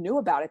people knew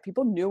about it,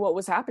 people knew what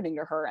was happening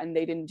to her, and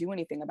they didn't do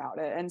anything about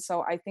it. And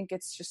so I think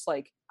it's just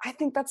like, I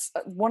think that's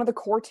one of the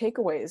core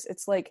takeaways.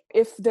 It's like,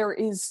 if there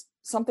is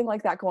something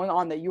like that going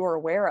on that you are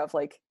aware of,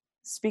 like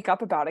speak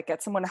up about it,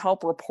 get someone to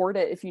help, report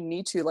it if you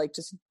need to, like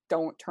just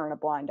don't turn a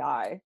blind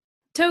eye.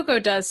 Toko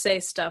does say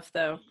stuff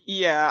though.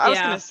 Yeah, I was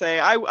gonna say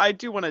I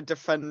do want to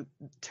defend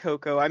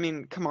Toko. I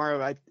mean,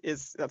 Kamaru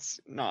that's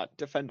not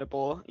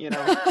defendable,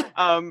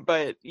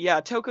 but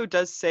yeah, Toko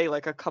does say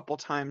like a couple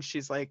times,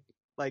 she's like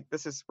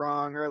this is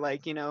wrong, or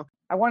like,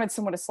 I wanted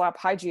someone to slap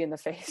Haiji in the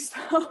face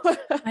though.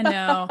 I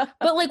know,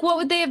 but like, what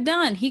would they have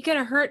done? He could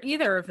have hurt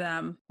either of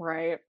them,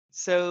 right?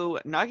 So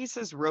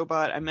Nagisa's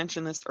robot, I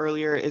mentioned this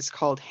earlier, is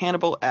called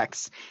Hannibal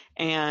X,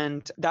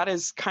 and that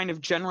is kind of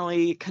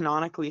generally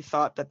canonically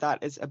thought that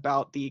is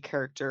about the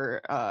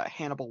character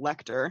Hannibal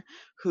Lecter,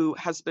 who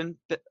has been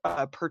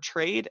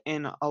portrayed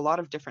in a lot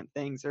of different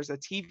things. There's a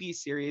TV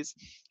series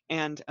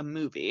and a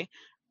movie,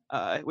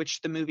 which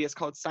the movie is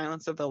called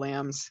Silence of the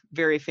Lambs,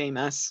 very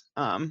famous,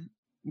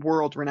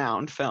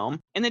 world-renowned film.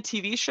 In the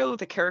TV show,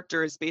 the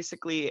character is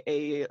basically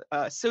a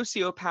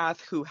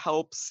sociopath who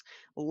helps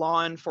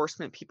law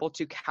enforcement people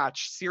to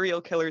catch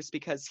serial killers,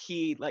 because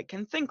he like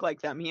can think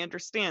like them. He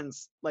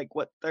understands like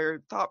what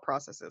their thought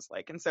process is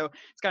like, and so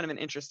it's kind of an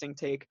interesting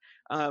take.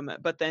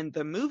 But then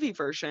the movie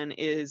version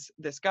is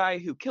this guy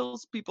who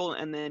kills people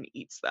and then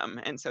eats them,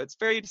 and so it's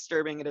very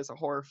disturbing. It is a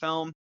horror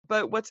film.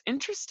 But what's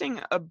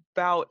interesting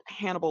about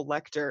Hannibal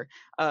Lecter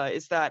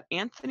is that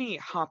Anthony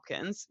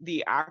Hopkins,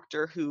 the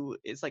actor who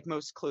is like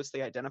most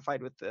closely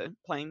identified with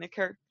playing the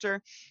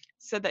character,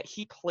 said that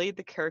he played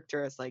the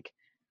character as like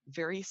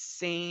very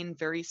sane,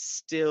 very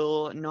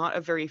still, not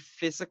a very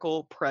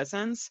physical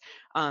presence,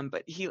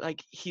 but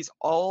he's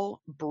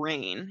all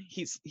brain.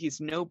 He's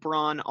no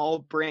brawn, all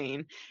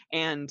brain.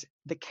 And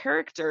the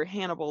character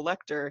Hannibal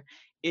Lecter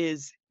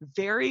is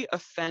very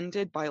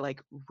offended by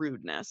like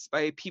rudeness,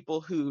 by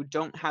people who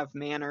don't have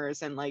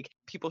manners, and like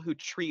people who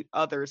treat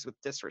others with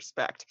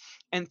disrespect.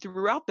 And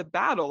throughout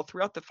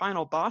the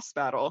final boss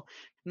battle,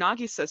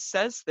 Nagisa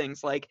says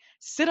things like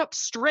sit up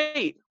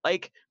straight,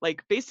 like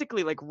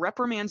basically like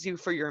reprimands you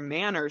for your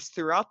manners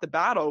throughout the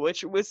battle,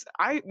 which was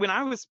when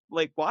I was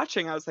like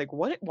watching, I was like,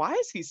 what, why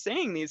is he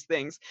saying these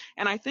things?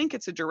 And I think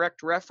it's a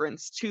direct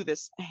reference to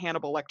this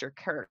Hannibal Lecter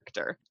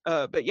character.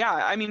 But yeah,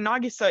 I mean,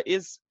 Nagisa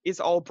is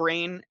all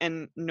brain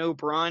and no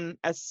brawn.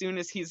 As soon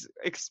as he's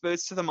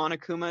exposed to the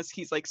Monokumas,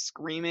 he's like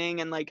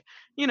screaming and like,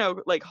 you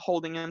know, like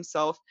holding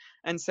himself.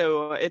 And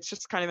so it's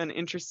just kind of an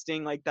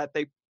interesting like that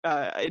they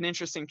an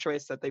interesting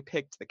choice that they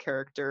picked the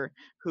character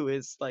who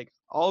is like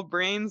all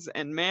brains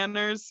and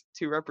manners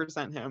to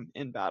represent him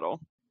in battle.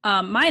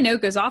 My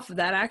note goes off of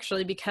that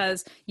actually,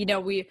 because, you know,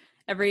 we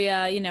every,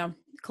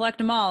 collect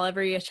them all,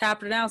 every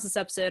chapter analysis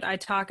episode, I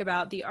talk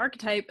about the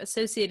archetype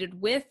associated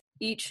with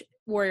each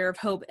Warrior of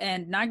Hope,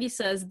 and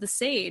Nagisa is the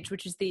Sage,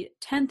 which is the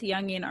 10th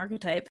Jungian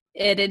archetype.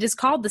 It is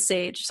called the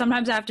Sage.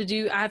 Sometimes I have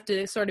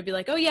to sort of be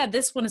like, oh yeah,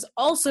 this one is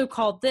also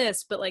called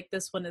this, but like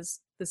this one is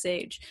the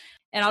Sage.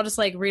 And I'll just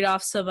like read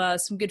off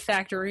some good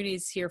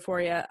factoroonies here for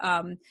you.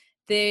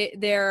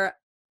 Their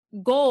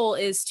goal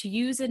is to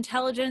use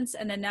intelligence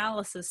and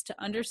analysis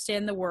to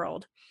understand the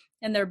world,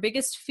 and their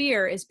biggest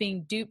fear is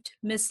being duped,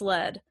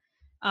 misled.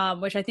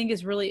 Which I think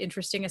is really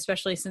interesting,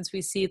 especially since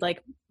we see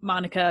like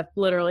Monica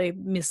literally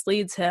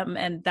misleads him,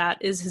 and that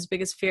is his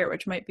biggest fear,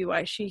 which might be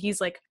why he's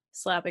like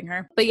slapping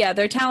her. But yeah,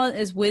 their talent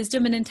is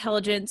wisdom and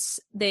intelligence.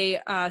 They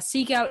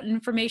seek out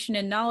information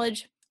and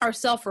knowledge, are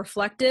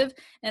self-reflective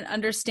and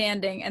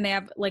understanding, and they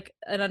have like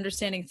an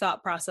understanding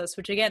thought process,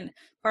 which again,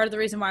 part of the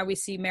reason why we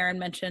see Marin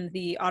mention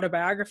the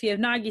autobiography of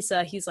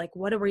Nagisa. He's like,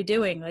 what are we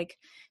doing?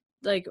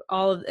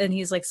 And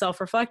he's like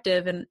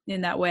self-reflective and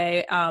in that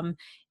way.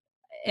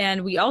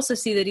 And we also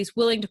see that he's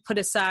willing to put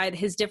aside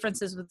his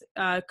differences with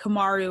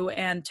Komaru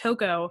and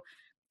Toko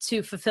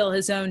to fulfill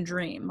his own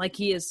dream. Like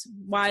he is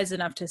wise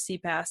enough to see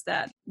past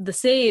that. The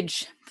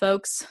Sage,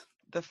 folks.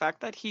 The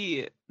fact that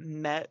he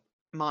met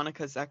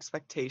Monica's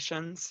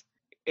expectations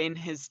in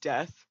his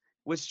death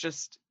was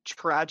just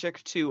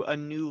tragic to a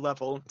new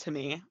level to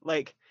me.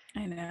 Like,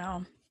 I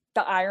know.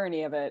 The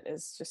irony of it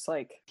is just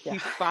like, he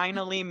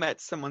finally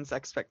met someone's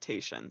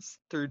expectations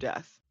through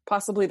death.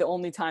 Possibly the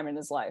only time in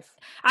his life.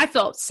 I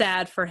felt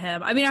sad for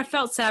him. I mean, I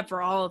felt sad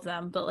for all of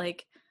them, but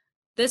like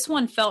this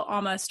one felt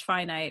almost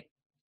finite.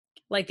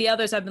 Like the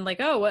others I've been like,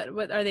 oh,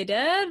 what are they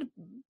dead?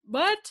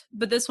 What?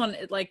 But this one,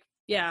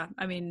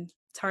 I mean,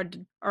 it's hard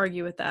to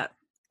argue with that.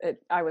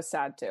 I was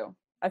sad too.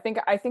 I think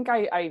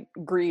I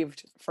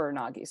grieved for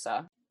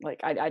Nagisa. Like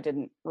I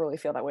didn't really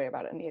feel that way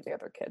about any of the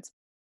other kids.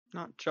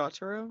 Not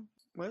Jotaro?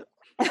 What?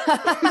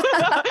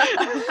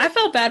 I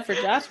felt bad for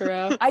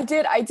Jotaro. I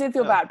did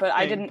feel bad, but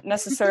I didn't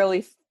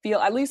necessarily feel,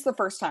 at least the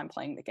first time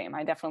playing the game,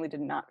 I definitely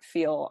did not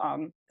feel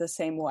the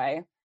same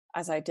way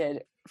as I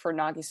did for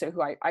Nagisa,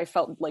 who I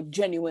felt like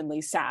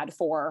genuinely sad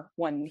for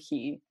when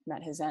he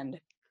met his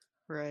end.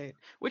 Right.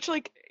 Which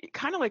like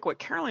kind of like what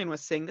Caroline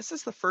was saying, this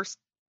is the first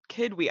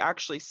kid we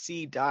actually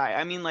see die.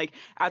 I mean, like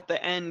at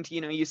the end,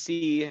 you know, you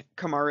see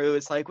Komaru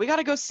is like, we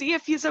gotta go see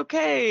if he's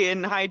okay,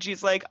 and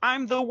Haiji's like,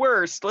 I'm the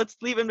worst, let's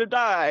leave him to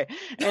die.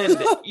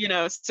 And you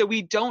know, so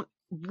we don't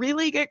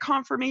really get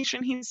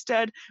confirmation he's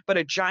dead, but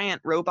a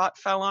giant robot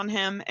fell on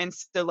him. And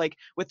so like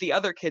with the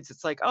other kids,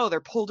 it's like, oh, they're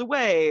pulled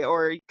away,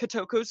 or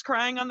Kotoko's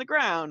crying on the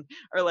ground,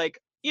 or like,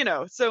 you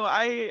know. So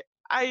I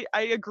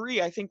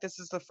agree. I think this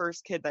is the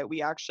first kid that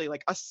we actually,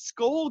 like, a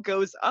skull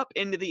goes up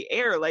into the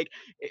air. Like,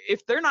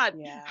 if they're not,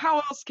 how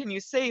else can you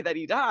say that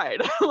he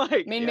died?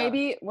 Like, I mean,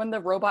 maybe when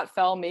the robot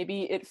fell,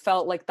 maybe it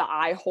felt like the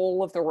eye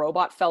hole of the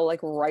robot fell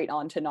like right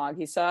onto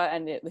Nagisa,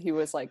 and he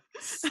was like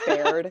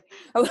spared.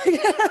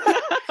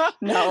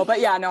 No, but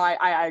yeah, no,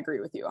 I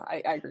agree with you.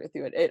 I agree with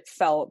you. It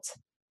felt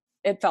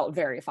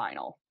very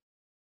final.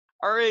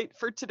 All right,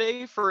 for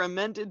today, for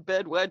Amended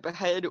Bedwed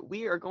Behead,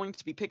 we are going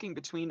to be picking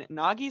between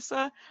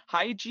Nagisa,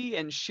 Haiji,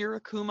 and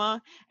Shirakuma,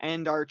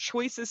 and our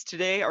choices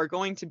today are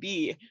going to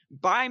be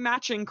buy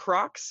matching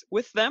Crocs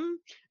with them,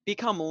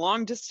 become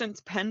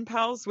long-distance pen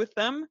pals with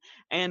them,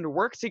 and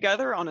work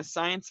together on a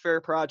science fair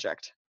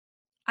project.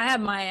 I have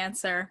my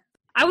answer.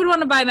 I would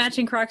want to buy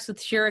matching Crocs with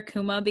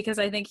Shirakuma because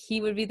I think he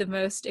would be the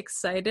most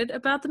excited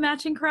about the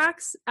matching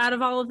Crocs out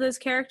of all of those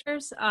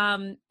characters.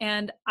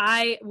 And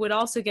I would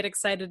also get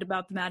excited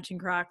about the matching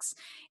Crocs.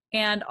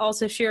 And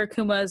also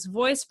Shirakuma is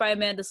voiced by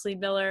Amanda Slee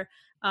Miller,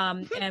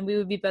 and we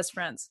would be best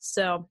friends.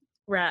 So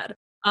rad.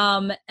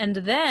 And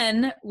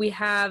then we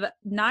have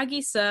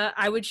Nagisa.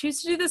 I would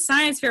choose to do the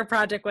science fair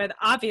project with,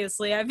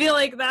 obviously. I feel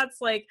like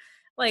that's like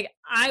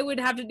I would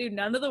have to do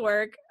none of the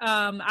work.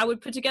 I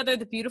would put together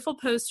the beautiful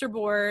poster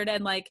board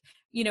and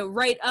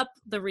write up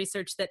the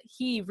research that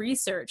he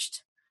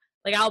researched.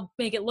 Like, I'll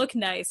make it look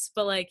nice,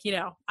 but I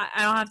don't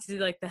have to do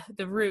like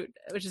the root,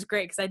 which is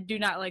great because I do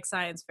not like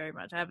science very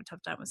much. I have a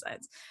tough time with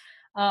science.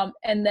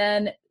 And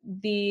then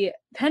the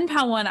pen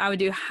pal one, I would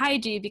do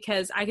Haiji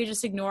because I could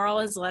just ignore all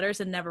his letters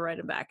and never write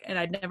him back, and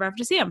I'd never have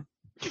to see him.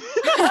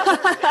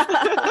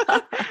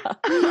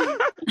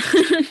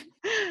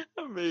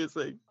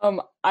 Amazing.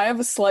 I have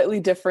a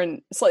slightly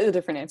different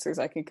answers.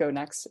 I can go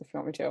next if you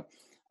want me to.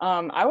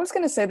 I was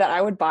gonna say that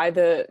I would buy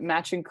the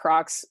matching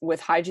Crocs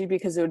with Hygie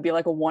because it would be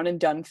like a one and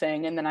done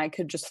thing, and then I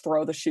could just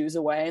throw the shoes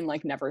away and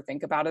like never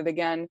think about it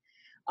again.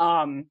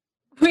 Oh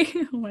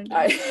my God.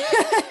 I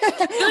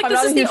feel like I'm this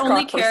not a is the huge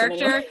only Croc person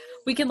character anyway.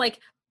 we can like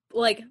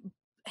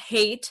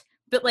hate,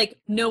 but like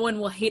no one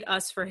will hate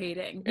us for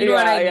hating. You know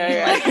what I mean?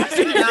 Yeah.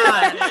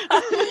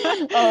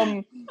 Like,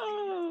 God.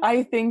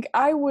 I think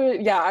I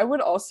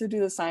would also do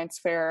the science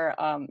fair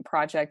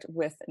project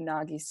with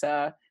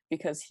Nagisa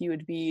because he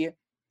would be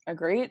a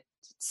great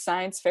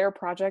science fair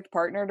project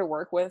partner to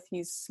work with.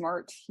 He's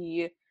smart.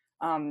 He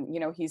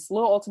he's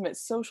little ultimate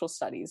social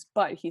studies,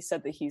 but he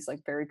said that he's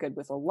like very good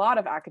with a lot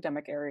of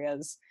academic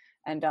areas.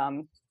 And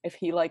if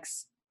he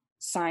likes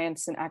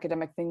science and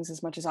academic things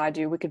as much as I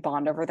do, we could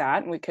bond over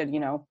that, and we could,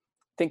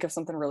 think of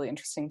something really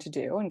interesting to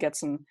do and get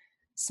some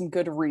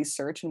good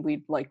research, and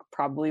we'd like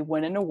probably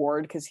win an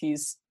award because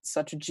he's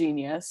such a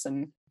genius.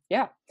 And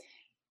yeah.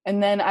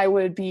 And then I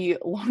would be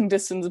long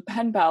distance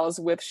pen pals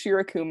with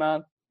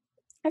Shirakuma.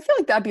 I feel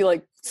like that'd be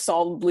like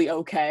solidly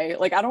okay.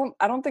 Like I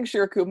don't think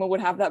Shirakuma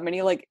would have that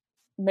many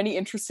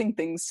interesting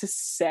things to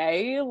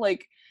say,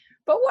 like,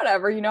 but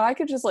whatever, I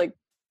could just like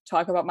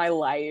talk about my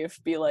life,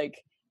 be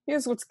like,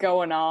 here's what's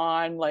going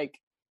on, like,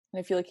 and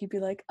I feel like he'd be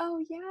like,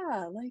 oh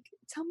yeah, like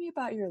tell me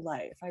about your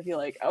life. I'd be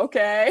like,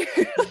 okay.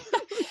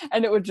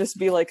 And it would just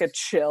be like a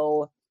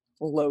chill,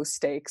 low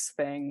stakes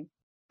thing.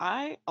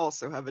 I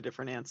also have a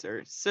different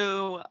answer.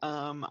 So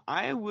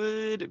I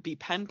would be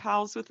pen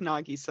pals with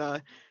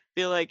Nagisa.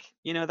 Feel like,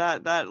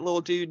 that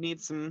little dude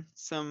needs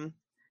some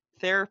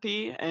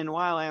therapy, and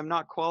while I am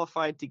not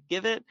qualified to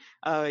give it,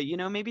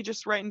 maybe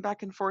just writing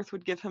back and forth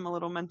would give him a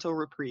little mental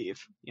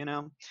reprieve,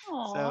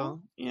 Aww,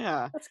 So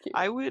yeah, that's cute.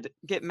 I would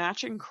get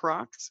matching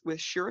Crocs with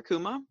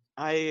Shirakuma.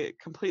 I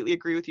completely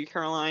agree with you,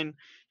 Caroline.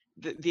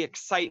 The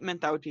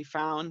excitement that would be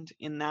found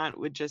in that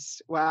would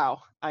just,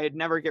 wow, I'd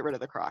never get rid of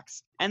the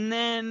Crocs. And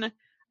then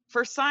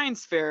for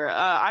science fair,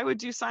 I would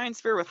do science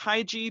fair with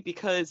Hygie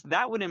because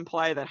that would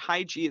imply that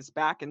Hygie is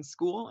back in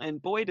school,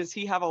 and boy, does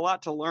he have a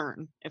lot to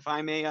learn, if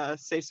I may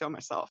say so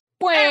myself.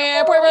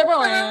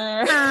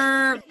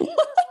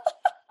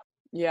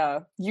 Yeah,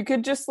 you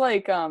could just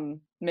like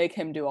make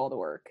him do all the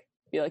work.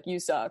 Be like, you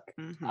suck.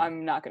 Mm-hmm.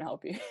 I'm not gonna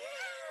help you.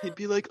 He'd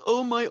be like,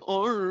 oh, my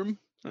arm.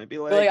 I'd be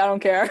like, I don't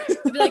care.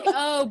 Be like,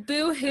 oh,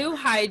 boo-hoo,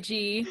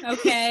 Hygie.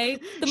 Okay,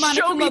 the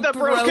show me the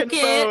broken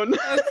phone.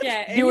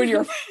 Okay, You and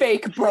your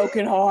fake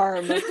broken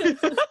arm.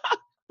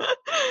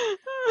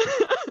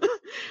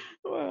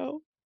 Wow.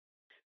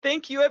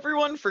 Thank you,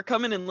 everyone, for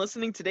coming and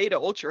listening today to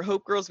Ultra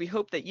Hope Girls. We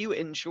hope that you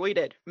enjoyed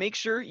it. Make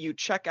sure you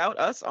check out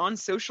us on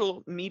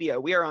social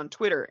media. We are on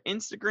Twitter,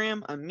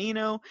 Instagram,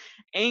 Amino,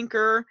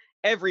 Anchor,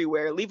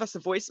 everywhere. Leave us a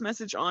voice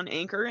message on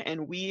Anchor,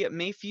 and we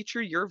may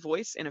feature your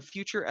voice in a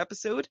future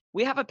episode.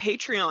 We have a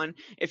Patreon.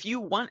 If you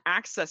want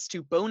access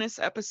to bonus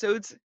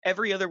episodes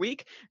every other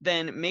week,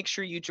 then make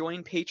sure you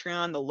join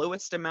Patreon. The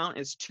lowest amount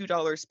is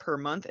 $2 per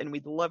month, and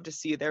we'd love to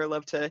see you there.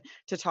 Love to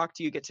talk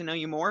to you, get to know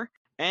you more.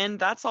 And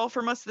that's all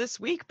from us this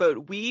week,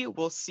 but we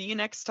will see you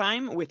next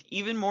time with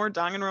even more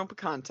Danganronpa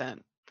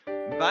content.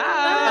 Bye!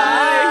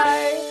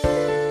 Bye!